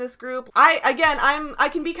psychic in this group? I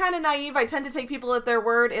can be kind of naive. I tend to take people at their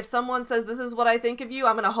word. If someone says, this is what I think of you,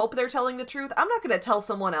 I'm gonna hope they're telling the truth. I'm not gonna tell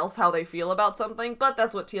someone else how they feel about something, but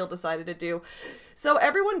that's what Teal decided to do. So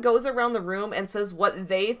everyone goes around the room and says what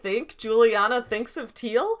they think Juliana thinks of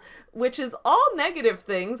Teal, which is all negative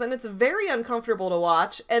things, and it's very uncomfortable to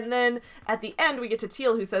watch. And then at the end, we get to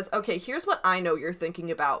Teal, who says, okay, here's what I know you're thinking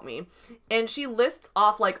about me. And she lists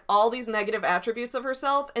off, like, all these negative attributes of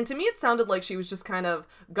herself, and to me it sounded like she was just kind of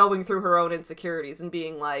going through her own insecurities and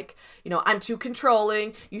being like, you know, I'm too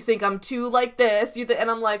controlling, you think I'm too like this,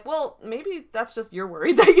 and I'm like, well, maybe that's just you're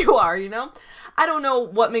worried that you are, you know? I don't know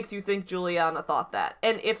what makes you think Juliana thought that.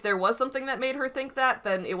 And if there was something that made her think that,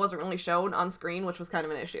 then it wasn't really shown on screen, which was kind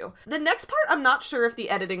of an issue. The next part, I'm not sure if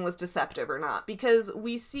the editing was deceptive or not, because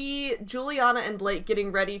we see Juliana and Blake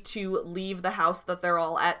getting ready to leave the house that they're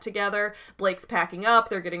all at together. Blake's packing up,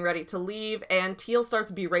 they're getting ready to leave, and Teal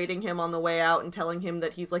starts berating him on the way out and telling him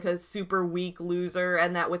that he's like a super weak loser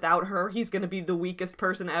and that without her, he's gonna be the weakest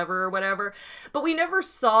person ever or whatever. But we never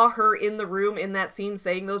saw her in the room in that scene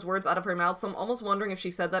saying those words out of her mouth, so I'm almost wondering if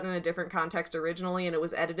she said that in a different context originally and it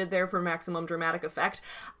was edited there for maximum dramatic effect.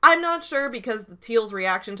 I'm not sure, because Teal's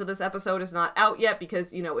reaction to this episode is not out yet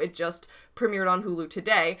because, you know, it just premiered on Hulu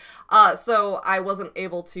today. So I wasn't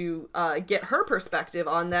able to get her perspective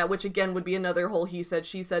on that, which again would be another whole he said,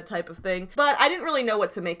 she said type of thing. But I didn't really know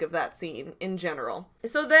what to make of that scene in general.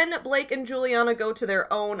 So then Blake and Juliana go to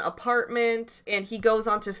their own apartment, and he goes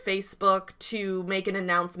onto Facebook to make an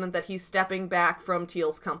announcement that he's stepping back from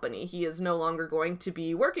Teal's company. He is no longer going to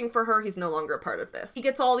be working for her. He's no longer a part of this. He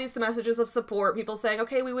gets all these messages of support, people saying,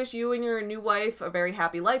 okay, we wish you and your new wife a very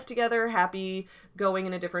happy life together, happy going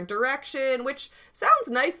in a different direction, which sounds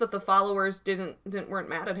nice that the followers weren't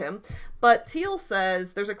mad at him. But Teal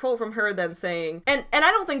says, there's a quote from her then saying, and I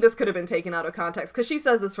don't think this could have been taken out of context, because she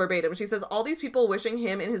says this verbatim. She says, all these people wishing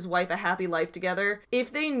him and his wife a happy life together,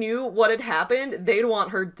 if they knew what had happened, they'd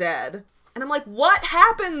want her dead. And I'm like, what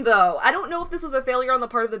happened though? I don't know if this was a failure on the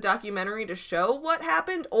part of the documentary to show what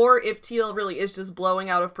happened, or if Teal really is just blowing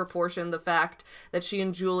out of proportion the fact that she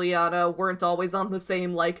and Juliana weren't always on the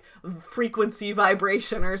same, like, frequency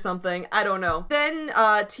vibration or something. I don't know. Then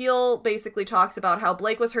Teal basically talks about how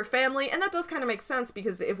Blake was her family, and that does kind of make sense,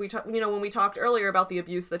 because if we talk, you know, when we talked earlier about the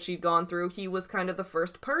abuse that she'd gone through, he was kind of the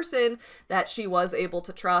first person that she was able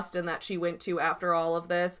to trust and that she went to after all of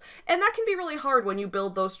this. And that can be really hard when you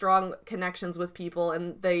build those strong connections with people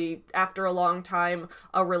and they, after a long time,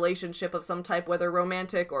 a relationship of some type, whether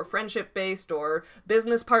romantic or friendship based or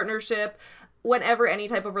business partnership, whenever any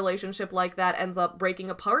type of relationship like that ends up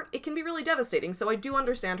breaking apart, it can be really devastating. So I do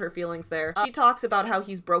understand her feelings there. She talks about how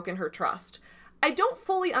he's broken her trust. I don't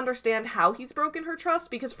fully understand how he's broken her trust,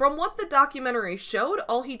 because from what the documentary showed,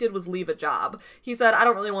 all he did was leave a job. He said, I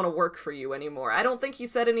don't really want to work for you anymore. I don't think he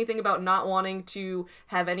said anything about not wanting to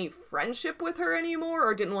have any friendship with her anymore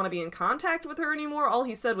or didn't want to be in contact with her anymore. All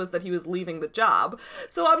he said was that he was leaving the job.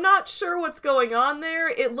 So I'm not sure what's going on there.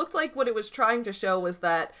 It looked like what it was trying to show was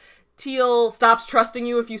that Teal stops trusting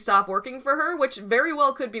you if you stop working for her, which very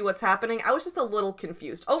well could be what's happening. I was just a little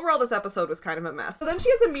confused. Overall, this episode was kind of a mess. So then she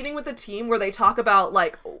has a meeting with the team where they talk about,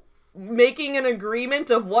 like, making an agreement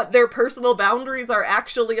of what their personal boundaries are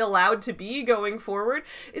actually allowed to be going forward.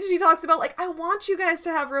 And she talks about, like, I want you guys to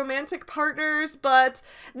have romantic partners, but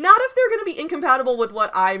not if they're going to be incompatible with what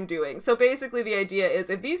I'm doing. So basically the idea is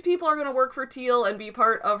if these people are going to work for Teal and be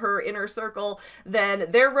part of her inner circle, then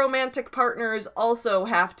their romantic partners also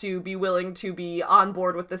have to be willing to be on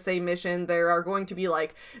board with the same mission. There are going to be,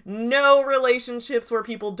 like, no relationships where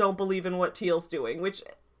people don't believe in what Teal's doing, which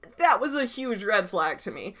that was a huge red flag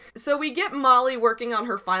to me. So we get Molly working on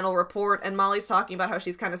her final report, and Molly's talking about how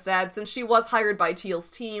she's kind of sad since she was hired by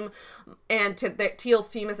Teal's team, and Teal's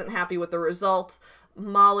team isn't happy with the result.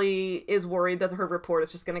 Molly is worried that her report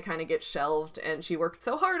is just going to kind of get shelved, and she worked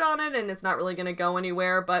so hard on it and it's not really going to go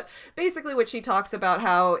anywhere. But basically what she talks about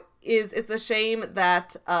how is it's a shame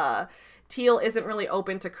that Teal isn't really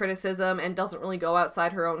open to criticism and doesn't really go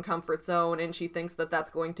outside her own comfort zone, and she thinks that that's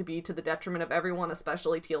going to be to the detriment of everyone,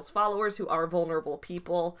 especially Teal's followers, who are vulnerable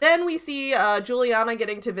people. Then we see Juliana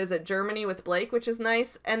getting to visit Germany with Blake, which is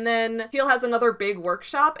nice, and then Teal has another big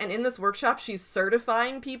workshop, and in this workshop she's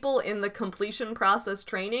certifying people in the completion process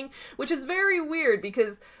training, which is very weird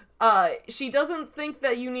because she doesn't think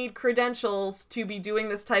that you need credentials to be doing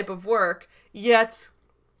this type of work, yet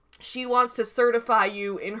she wants to certify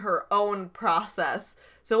you in her own process.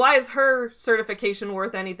 So why is her certification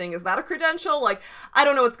worth anything? Is that a credential? Like, I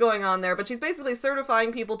don't know what's going on there, but she's basically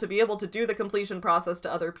certifying people to be able to do the completion process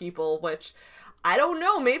to other people, which I don't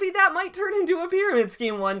know. Maybe that might turn into a pyramid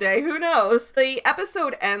scheme one day. Who knows? The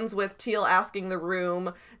episode ends with Teal asking the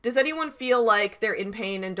room, does anyone feel like they're in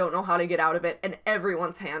pain and don't know how to get out of it? And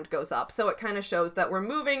everyone's hand goes up. So it kind of shows that we're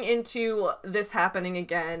moving into this happening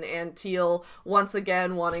again, and Teal once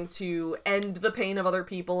again wanting to end the pain of other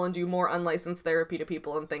people and do more unlicensed therapy to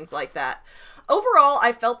people and things like that. Overall,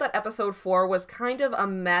 I felt that episode 4 was kind of a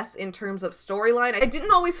mess in terms of storyline. I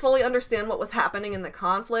didn't always fully understand what was happening in the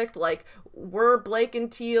conflict. Like, were Blake and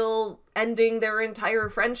Teal ending their entire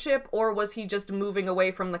friendship, or was he just moving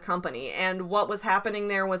away from the company? And what was happening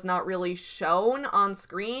there was not really shown on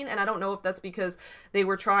screen, and I don't know if that's because they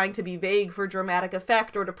were trying to be vague for dramatic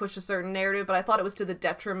effect or to push a certain narrative, but I thought it was to the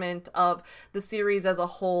detriment of the series as a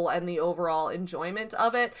whole and the overall enjoyment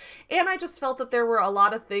of it. And I just felt that there were a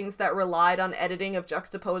lot of things that relied on editing of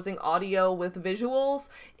juxtaposing audio with visuals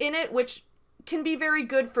in it, which can be very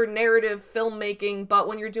good for narrative filmmaking, but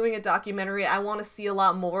when you're doing a documentary, I want to see a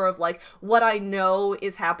lot more of, like, what I know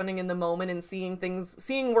is happening in the moment and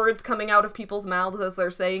seeing words coming out of people's mouths as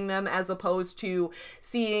they're saying them, as opposed to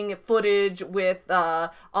seeing footage with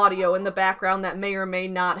audio in the background that may or may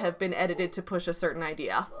not have been edited to push a certain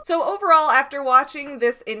idea. So overall, after watching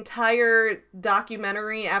this entire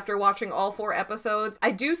documentary, after watching all 4 episodes,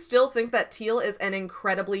 I do still think that Teal is an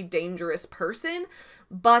incredibly dangerous person,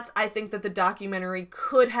 but I think that the documentary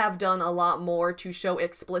could have done a lot more to show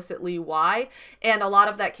explicitly why, and a lot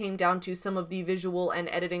of that came down to some of the visual and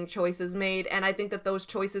editing choices made, and I think that those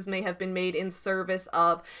choices may have been made in service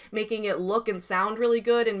of making it look and sound really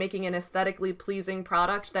good and making an aesthetically pleasing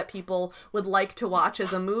product that people would like to watch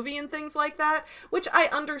as a movie and things like that, which I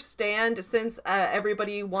understand since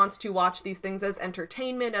everybody wants to watch these things as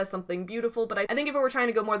entertainment, as something beautiful, but I think if it were trying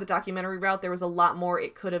to go more the documentary route, there was a lot more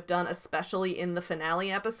it could have done, especially in the finale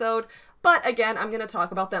episode. But again, I'm going to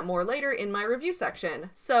talk about that more later in my review section.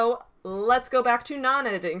 So let's go back to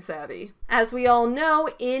non-editing savvy. As we all know,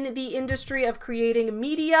 in the industry of creating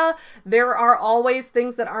media, there are always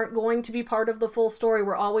things that aren't going to be part of the full story.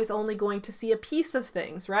 We're always only going to see a piece of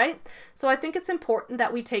things, right? So I think it's important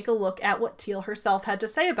that we take a look at what Teal herself had to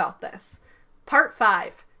say about this. Part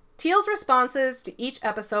 5. Teal's responses to each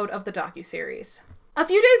episode of the docu-series. A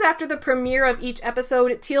few days after the premiere of each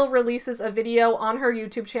episode, Teal releases a video on her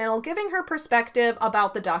YouTube channel giving her perspective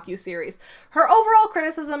about the docu-series. Her overall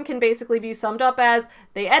criticism can basically be summed up as,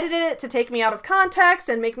 they edited it to take me out of context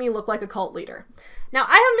and make me look like a cult leader. Now,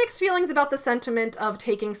 I have mixed feelings about the sentiment of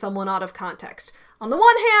taking someone out of context. On the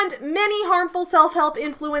one hand, many harmful self-help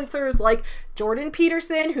influencers like Jordan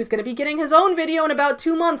Peterson, who's going to be getting his own video in about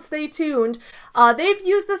 2 months, stay tuned, they've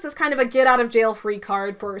used this as kind of a get-out-of-jail-free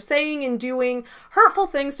card for saying and doing hurtful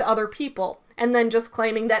things to other people, and then just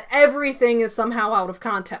claiming that everything is somehow out of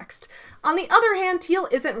context. On the other hand, Teal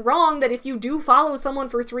isn't wrong that if you do follow someone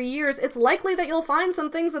for 3 years, it's likely that you'll find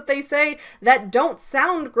some things that they say that don't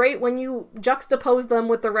sound great when you juxtapose them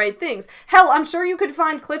with the right things. Hell, I'm sure you could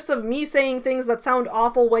find clips of me saying things that sound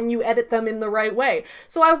awful when you edit them in the right way.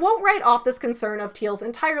 So I won't write off this concern of Teal's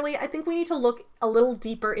entirely. I think we need to look a little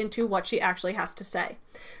deeper into what she actually has to say.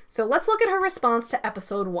 So let's look at her response to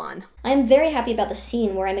episode 1. I am very happy about the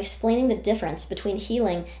scene where I'm explaining the difference between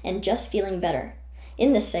healing and just feeling better.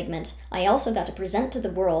 In this segment, I also got to present to the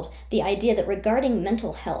world the idea that regarding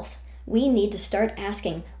mental health, We need to start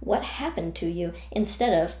asking what happened to you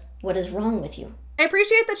instead of what is wrong with you. I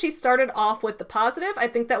appreciate that she started off with the positive. I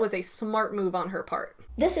think that was a smart move on her part.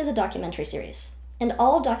 This is a documentary series, and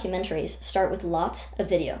all documentaries start with lots of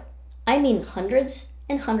video. I mean hundreds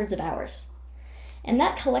and hundreds of hours. And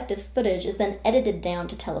that collected footage is then edited down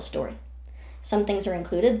to tell a story. Some things are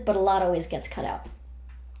included, but a lot always gets cut out.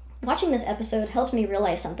 Watching this episode helped me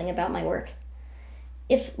realize something about my work.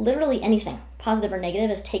 If literally anything, positive or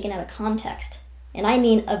negative, is taken out of context, and I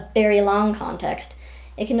mean a very long context,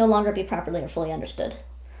 it can no longer be properly or fully understood.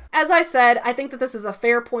 As I said, I think that this is a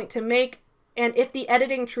fair point to make, and if the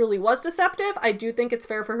editing truly was deceptive, I do think it's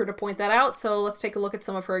fair for her to point that out, so let's take a look at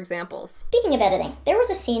some of her examples. Speaking of editing, there was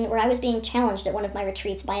a scene where I was being challenged at one of my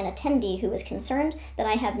retreats by an attendee who was concerned that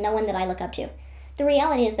I have no one that I look up to. The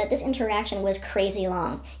reality is that this interaction was crazy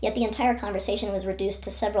long, yet the entire conversation was reduced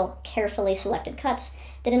to several carefully selected cuts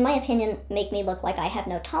that, in my opinion, make me look like I have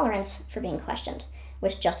no tolerance for being questioned,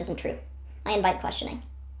 which just isn't true. I invite questioning.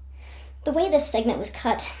 The way this segment was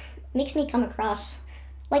cut makes me come across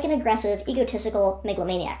like an aggressive, egotistical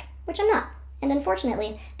megalomaniac, which I'm not. And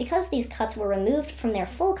unfortunately, because these cuts were removed from their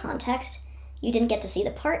full context, you didn't get to see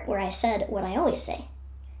the part where I said what I always say.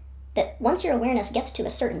 That once your awareness gets to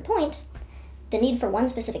a certain point, the need for one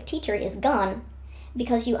specific teacher is gone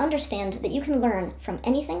because you understand that you can learn from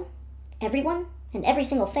anything, everyone, and every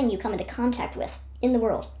single thing you come into contact with in the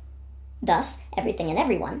world. Thus, everything and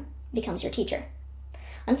everyone becomes your teacher.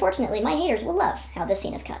 Unfortunately, my haters will love how this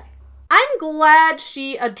scene is cut. I'm glad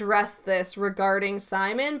she addressed this regarding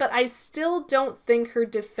Simon, but I still don't think her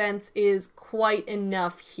defense is quite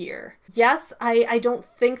enough here. Yes, I don't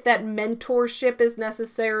think that mentorship is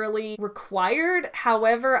necessarily required.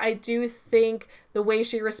 However, I do think the way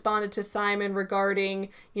she responded to Simon regarding,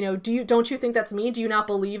 you know, don't you think that's me? Do you not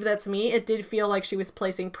believe that's me? It did feel like she was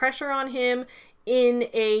placing pressure on him in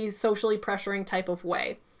a socially pressuring type of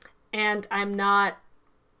way. And I'm not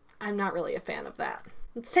really a fan of that.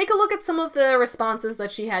 Let's take a look at some of the responses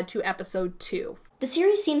that she had to episode 2. The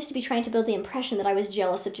series seems to be trying to build the impression that I was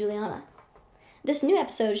jealous of Juliana. This new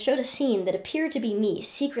episode showed a scene that appeared to be me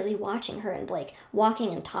secretly watching her and Blake,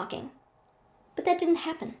 walking and talking. But that didn't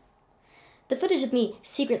happen. The footage of me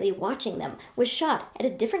secretly watching them was shot at a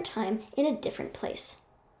different time in a different place.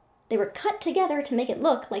 They were cut together to make it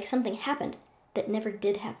look like something happened that never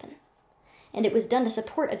did happen. And it was done to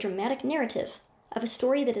support a dramatic narrative of a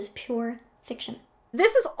story that is pure fiction.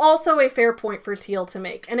 This is also a fair point for Teal to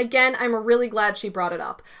make, and again, I'm really glad she brought it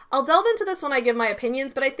up. I'll delve into this when I give my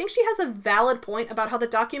opinions, but I think she has a valid point about how the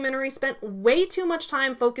documentary spent way too much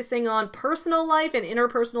time focusing on personal life and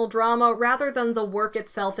interpersonal drama rather than the work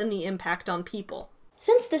itself and the impact on people.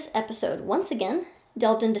 Since this episode, once again,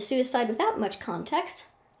 delved into suicide without much context,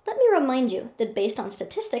 let me remind you that based on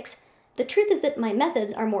statistics, the truth is that my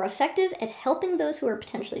methods are more effective at helping those who are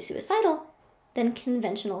potentially suicidal than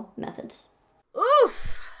conventional methods.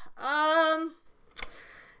 Oof.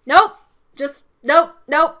 Nope. Just, nope.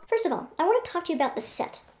 First of all, I want to talk to you about the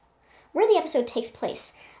set. Where the episode takes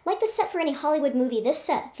place. Like the set for any Hollywood movie, this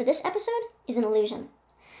set for this episode is an illusion.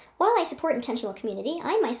 While I support intentional community,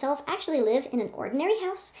 I myself actually live in an ordinary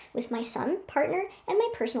house with my son, partner, and my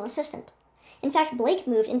personal assistant. In fact, Blake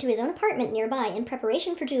moved into his own apartment nearby in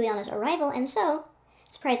preparation for Juliana's arrival, and so,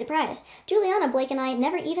 surprise, surprise, Juliana, Blake, and I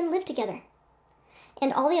never even lived together.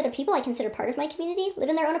 And all the other people I consider part of my community live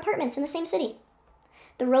in their own apartments in the same city.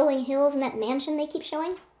 The rolling hills and that mansion they keep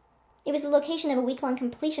showing, it was the location of a week-long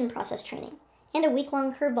completion process training and a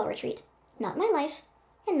week-long curveball retreat. Not my life,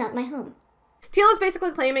 and not my home. Teal is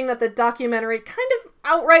basically claiming that the documentary kind of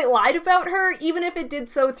outright lied about her, even if it did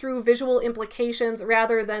so through visual implications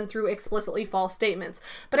rather than through explicitly false statements.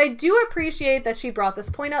 But I do appreciate that she brought this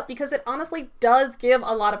point up because it honestly does give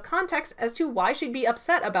a lot of context as to why she'd be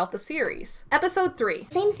upset about the series. Episode 3.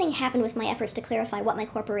 Same thing happened with my efforts to clarify what my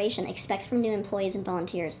corporation expects from new employees and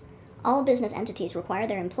volunteers. All business entities require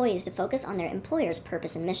their employees to focus on their employer's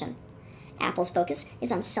purpose and mission. Apple's focus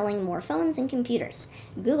is on selling more phones and computers.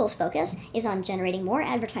 Google's focus is on generating more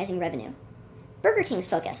advertising revenue. Burger King's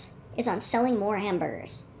focus is on selling more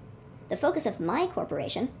hamburgers. The focus of my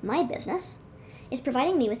corporation, my business, is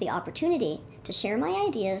providing me with the opportunity to share my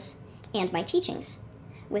ideas and my teachings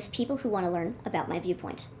with people who want to learn about my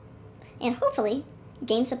viewpoint, and hopefully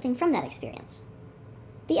gain something from that experience.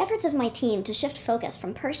 The efforts of my team to shift focus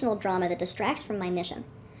from personal drama that distracts from my mission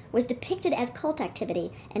was depicted as cult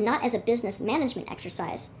activity and not as a business management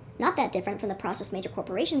exercise, not that different from the process major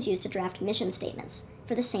corporations use to draft mission statements,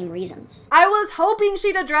 for the same reasons. I was hoping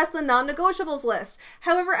she'd address the non-negotiables list.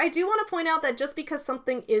 However, I do want to point out that just because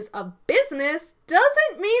something is a business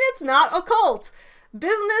doesn't mean it's not a cult.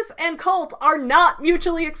 Business and cult are not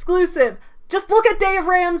mutually exclusive. Just look at Dave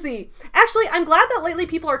Ramsey. Actually, I'm glad that lately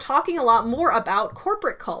people are talking a lot more about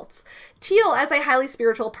corporate cults. Teal, as a highly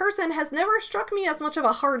spiritual person, has never struck me as much of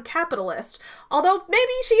a hard capitalist. Although,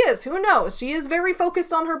 maybe she is, who knows? She is very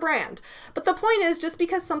focused on her brand. But the point is, just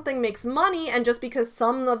because something makes money, and just because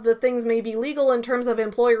some of the things may be legal in terms of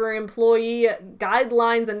employer-employee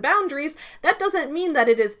guidelines and boundaries, that doesn't mean that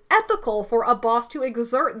it is ethical for a boss to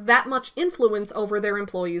exert that much influence over their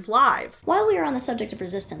employees' lives. While we are on the subject of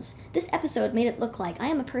resistance, this episode made it look like I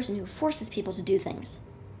am a person who forces people to do things.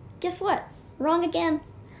 Guess what? Wrong again.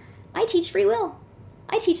 I teach free will.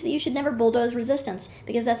 I teach that you should never bulldoze resistance,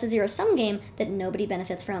 because that's a zero-sum game that nobody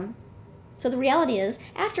benefits from. So the reality is,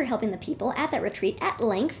 after helping the people at that retreat at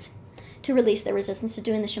length to release their resistance to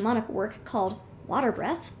doing the shamanic work called water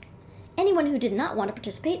breath, anyone who did not want to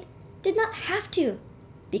participate did not have to,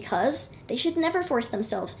 because they should never force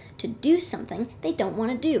themselves to do something they don't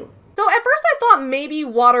want to do. So at first I thought maybe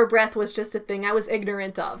water breath was just a thing I was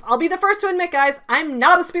ignorant of. I'll be the first to admit, guys, I'm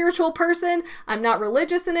not a spiritual person. I'm not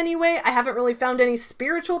religious in any way. I haven't really found any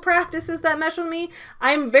spiritual practices that mesh with me.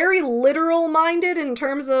 I'm very literal-minded in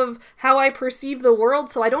terms of how I perceive the world,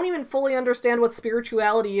 so I don't even fully understand what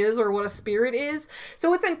spirituality is or what a spirit is.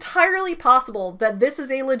 So it's entirely possible that this is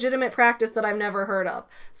a legitimate practice that I've never heard of.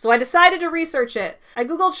 So I decided to research it. I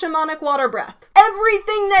googled shamanic water breath.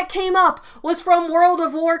 Everything that came up was from World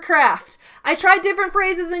of Warcraft. I tried different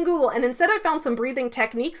phrases in Google, and instead I found some breathing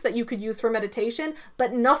techniques that you could use for meditation,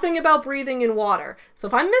 but nothing about breathing in water. So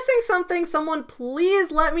if I'm missing something, someone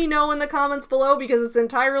please let me know in the comments below, because it's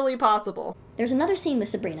entirely possible. There's another scene with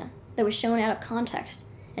Sabrina that was shown out of context,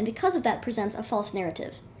 and because of that presents a false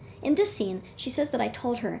narrative. In this scene, she says that I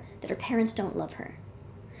told her that her parents don't love her.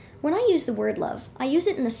 When I use the word love, I use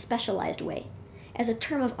it in a specialized way, as a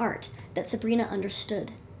term of art that Sabrina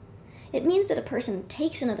understood. It means that a person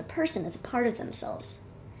takes another person as a part of themselves.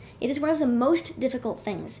 It is one of the most difficult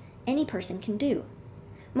things any person can do.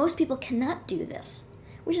 Most people cannot do this,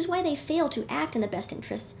 which is why they fail to act in the best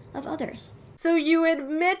interests of others. So you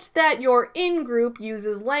admit that your in-group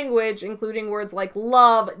uses language, including words like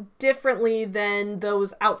love, differently than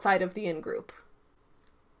those outside of the in-group.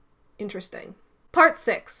 Interesting. Part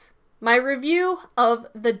 6. My review of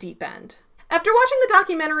The Deep End. After watching the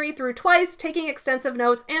documentary through twice, taking extensive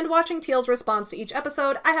notes, and watching Teal's response to each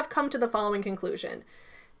episode, I have come to the following conclusion.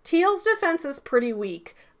 Teal's defense is pretty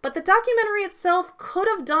weak, but the documentary itself could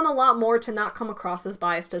have done a lot more to not come across as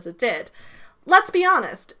biased as it did. Let's be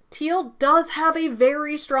honest, Teal does have a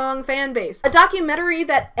very strong fan base. A documentary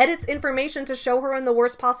that edits information to show her in the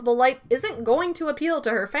worst possible light isn't going to appeal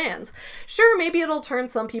to her fans. Sure, maybe it'll turn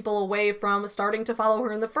some people away from starting to follow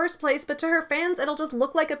her in the first place, but to her fans, it'll just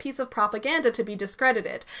look like a piece of propaganda to be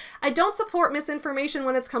discredited. I don't support misinformation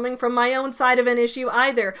when it's coming from my own side of an issue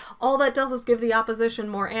either. All that does is give the opposition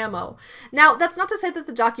more ammo. Now, that's not to say that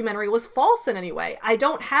the documentary was false in any way. I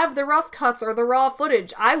don't have the rough cuts or the raw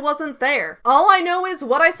footage. I wasn't there. All I know is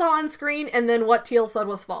what I saw on screen and then what Teal said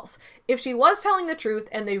was false. If she was telling the truth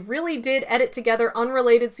and they really did edit together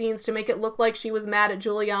unrelated scenes to make it look like she was mad at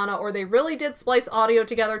Juliana, or they really did splice audio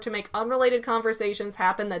together to make unrelated conversations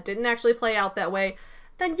happen that didn't actually play out that way,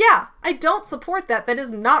 then yeah, I don't support that. That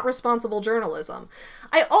is not responsible journalism.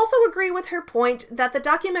 I also agree with her point that the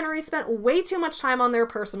documentary spent way too much time on their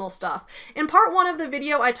personal stuff. In part 1 of the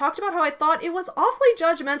video, I talked about how I thought it was awfully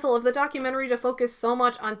judgmental of the documentary to focus so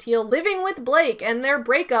much on Teal living with Blake and their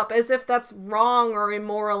breakup as if that's wrong or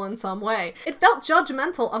immoral in some way. It felt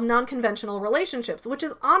judgmental of non-conventional relationships, which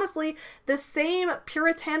is honestly the same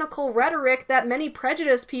puritanical rhetoric that many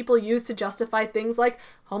prejudiced people use to justify things like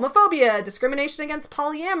homophobia, discrimination against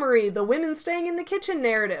polyamory, the women staying in the kitchen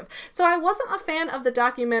narrative. So I wasn't a fan of the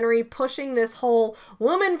documentary pushing this whole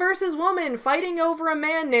woman versus woman fighting over a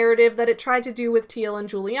man narrative that it tried to do with Teal and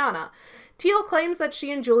Juliana. Teal claims that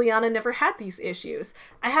she and Juliana never had these issues.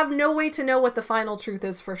 I have no way to know what the final truth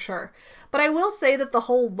is for sure. But I will say that the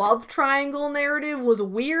whole love triangle narrative was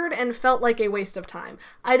weird and felt like a waste of time.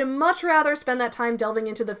 I'd much rather spend that time delving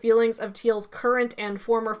into the feelings of Teal's current and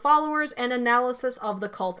former followers and analysis of the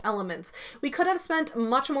cult elements. We could have spent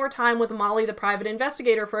much more time with Molly the private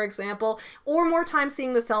investigator, for example, or more time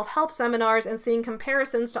seeing the self-help seminars and seeing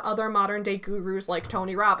comparisons to other modern-day gurus like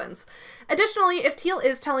Tony Robbins. Additionally, if Teal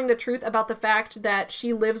is telling the truth about the fact that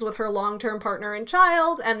she lives with her long-term partner and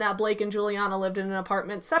child, and that Blake and Juliana lived in an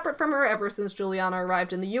apartment separate from her ever since Juliana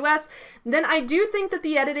arrived in the US, then I do think that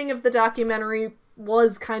the editing of the documentary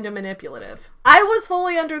was kind of manipulative. I was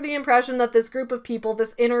fully under the impression that this group of people,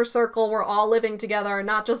 this inner circle, were all living together,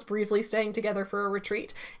 not just briefly staying together for a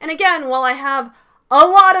retreat. And again, while I have a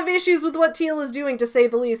lot of issues with what Teal is doing, to say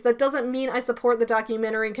the least. That doesn't mean I support the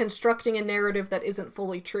documentary constructing a narrative that isn't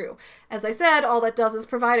fully true. As I said, all that does is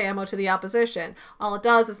provide ammo to the opposition. All it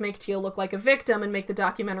does is make Teal look like a victim and make the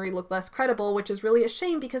documentary look less credible, which is really a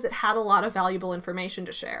shame because it had a lot of valuable information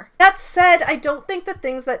to share. That said, I don't think the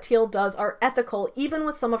things that Teal does are ethical, even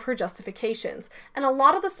with some of her justifications. And a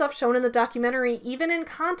lot of the stuff shown in the documentary, even in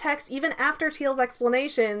context, even after Teal's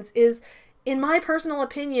explanations, is, in my personal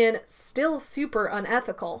opinion, still super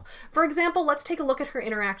unethical. For example, let's take a look at her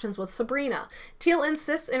interactions with Sabrina. Teal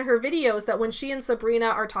insists in her videos that when she and Sabrina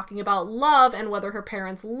are talking about love and whether her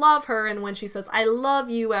parents love her, and when she says, "I love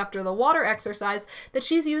you" after the water exercise, that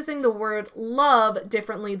she's using the word love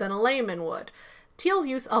differently than a layman would. Teal's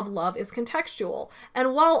use of love is contextual,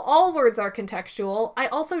 and while all words are contextual, I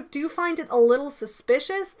also do find it a little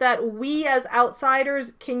suspicious that we as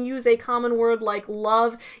outsiders can use a common word like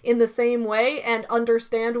love in the same way and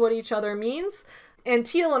understand what each other means. And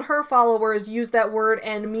Teal and her followers use that word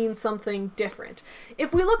and mean something different.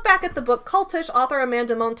 If we look back at the book Cultish, author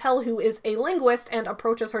Amanda Montell, who is a linguist and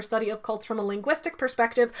approaches her study of cults from a linguistic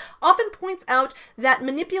perspective, often points out that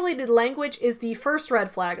manipulated language is the first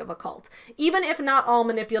red flag of a cult, even if not all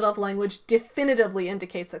manipulative language definitively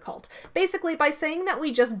indicates a cult. Basically, by saying that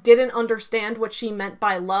we just didn't understand what she meant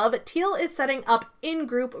by love, Teal is setting up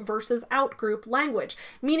in-group versus out-group language,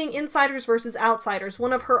 meaning insiders versus outsiders,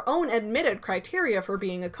 one of her own admitted criteria for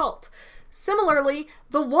being a cult. Similarly,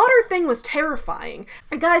 the water thing was terrifying.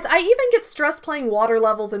 Guys, I even get stressed playing water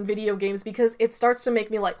levels in video games because it starts to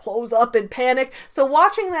make me like close up and panic. So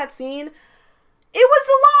watching that scene, it was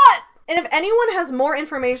a lot! And if anyone has more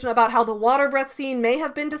information about how the water breath scene may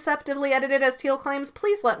have been deceptively edited as Teal claims,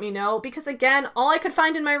 please let me know, because again, all I could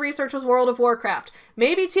find in my research was World of Warcraft.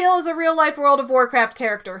 Maybe Teal is a real-life World of Warcraft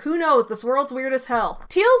character. Who knows? This world's weird as hell.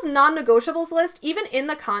 Teal's non-negotiables list, even in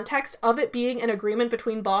the context of it being an agreement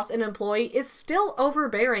between boss and employee, is still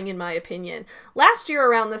overbearing in my opinion. Last year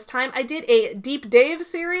around this time, I did a Deep Dave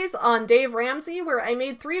series on Dave Ramsey, where I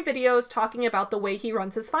made 3 videos talking about the way he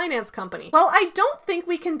runs his finance company. While I don't think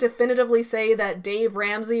we can definitively say that Dave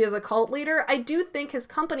Ramsey is a cult leader, I do think his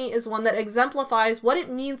company is one that exemplifies what it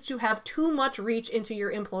means to have too much reach into your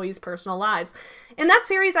employees' personal lives. In that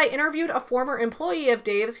series, I interviewed a former employee of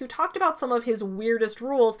Dave's who talked about some of his weirdest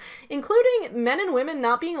rules, including men and women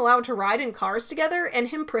not being allowed to ride in cars together and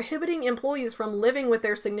him prohibiting employees from living with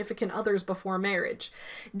their significant others before marriage.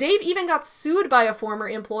 Dave even got sued by a former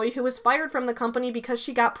employee who was fired from the company because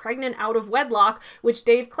she got pregnant out of wedlock, which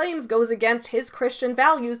Dave claims goes against his Christian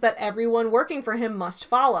values that everyone working for him must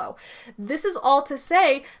follow. This is all to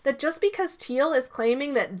say that just because Teal is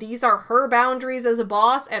claiming that these are her boundaries as a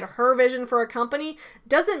boss and her vision for a company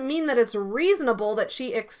doesn't mean that it's reasonable that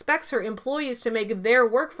she expects her employees to make their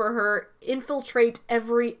work for her infiltrate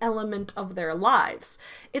every element of their lives.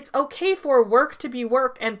 It's okay for work to be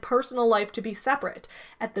work and personal life to be separate.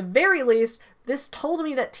 At the very least, this told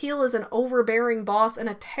me that Teal is an overbearing boss and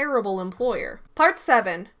a terrible employer. Part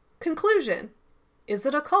 7. Conclusion. Is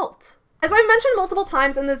it a cult? As I've mentioned multiple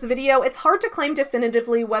times in this video, it's hard to claim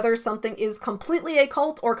definitively whether something is completely a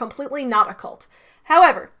cult or completely not a cult.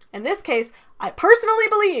 However, in this case, I personally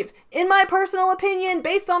believe, in my personal opinion,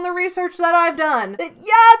 based on the research that I've done, that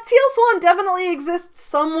yeah, Teal Swan definitely exists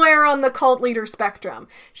somewhere on the cult leader spectrum.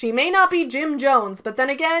 She may not be Jim Jones, but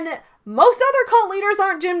then again, most other cult leaders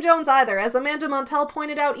aren't Jim Jones either. As Amanda Montell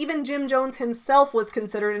pointed out, even Jim Jones himself was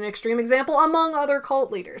considered an extreme example among other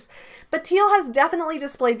cult leaders. But Teal has definitely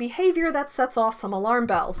displayed behavior that sets off some alarm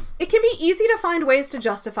bells. It can be easy to find ways to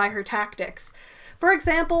justify her tactics. For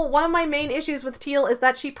example, one of my main issues with Teal is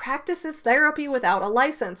that she practices therapy without a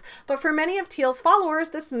license, but for many of Teal's followers,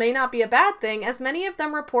 this may not be a bad thing, as many of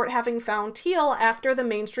them report having found Teal after the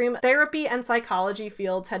mainstream therapy and psychology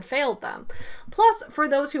fields had failed them. Plus, for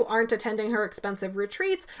those who aren't attending her expensive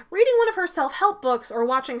retreats, reading one of her self-help books or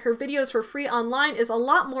watching her videos for free online is a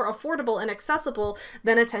lot more affordable and accessible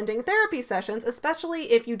than attending therapy sessions,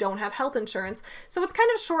 especially if you don't have health insurance. So it's kind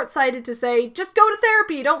of short-sighted to say, just go to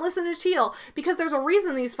therapy, don't listen to Teal, because there's a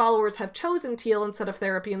reason these followers have chosen Teal instead of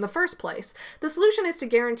therapy in the first place. The solution is to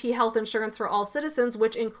guarantee health insurance for all citizens,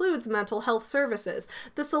 which includes mental health services.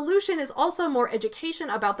 The solution is also more education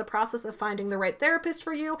about the process of finding the right therapist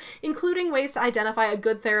for you, including ways to identify a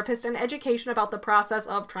good therapist and education about the process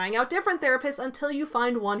of trying out different therapists until you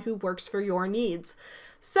find one who works for your needs.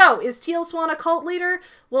 So, is Teal Swan a cult leader?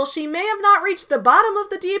 Well, she may have not reached the bottom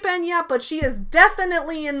of the deep end yet, but she is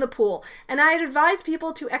definitely in the pool, and I'd advise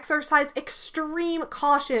people to exercise extreme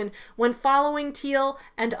caution when following Teal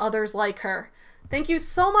and others like her. Thank you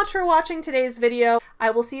so much for watching today's video. I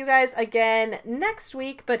will see you guys again next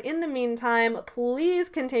week, but in the meantime, please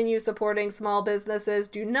continue supporting small businesses.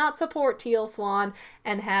 Do not support Teal Swan,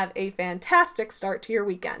 and have a fantastic start to your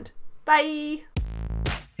weekend. Bye!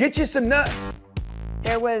 Get you some nuts.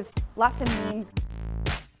 There was lots of memes.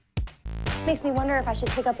 Makes me wonder if I should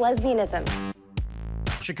take up lesbianism.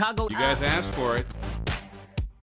 Chicago. You guys asked for it.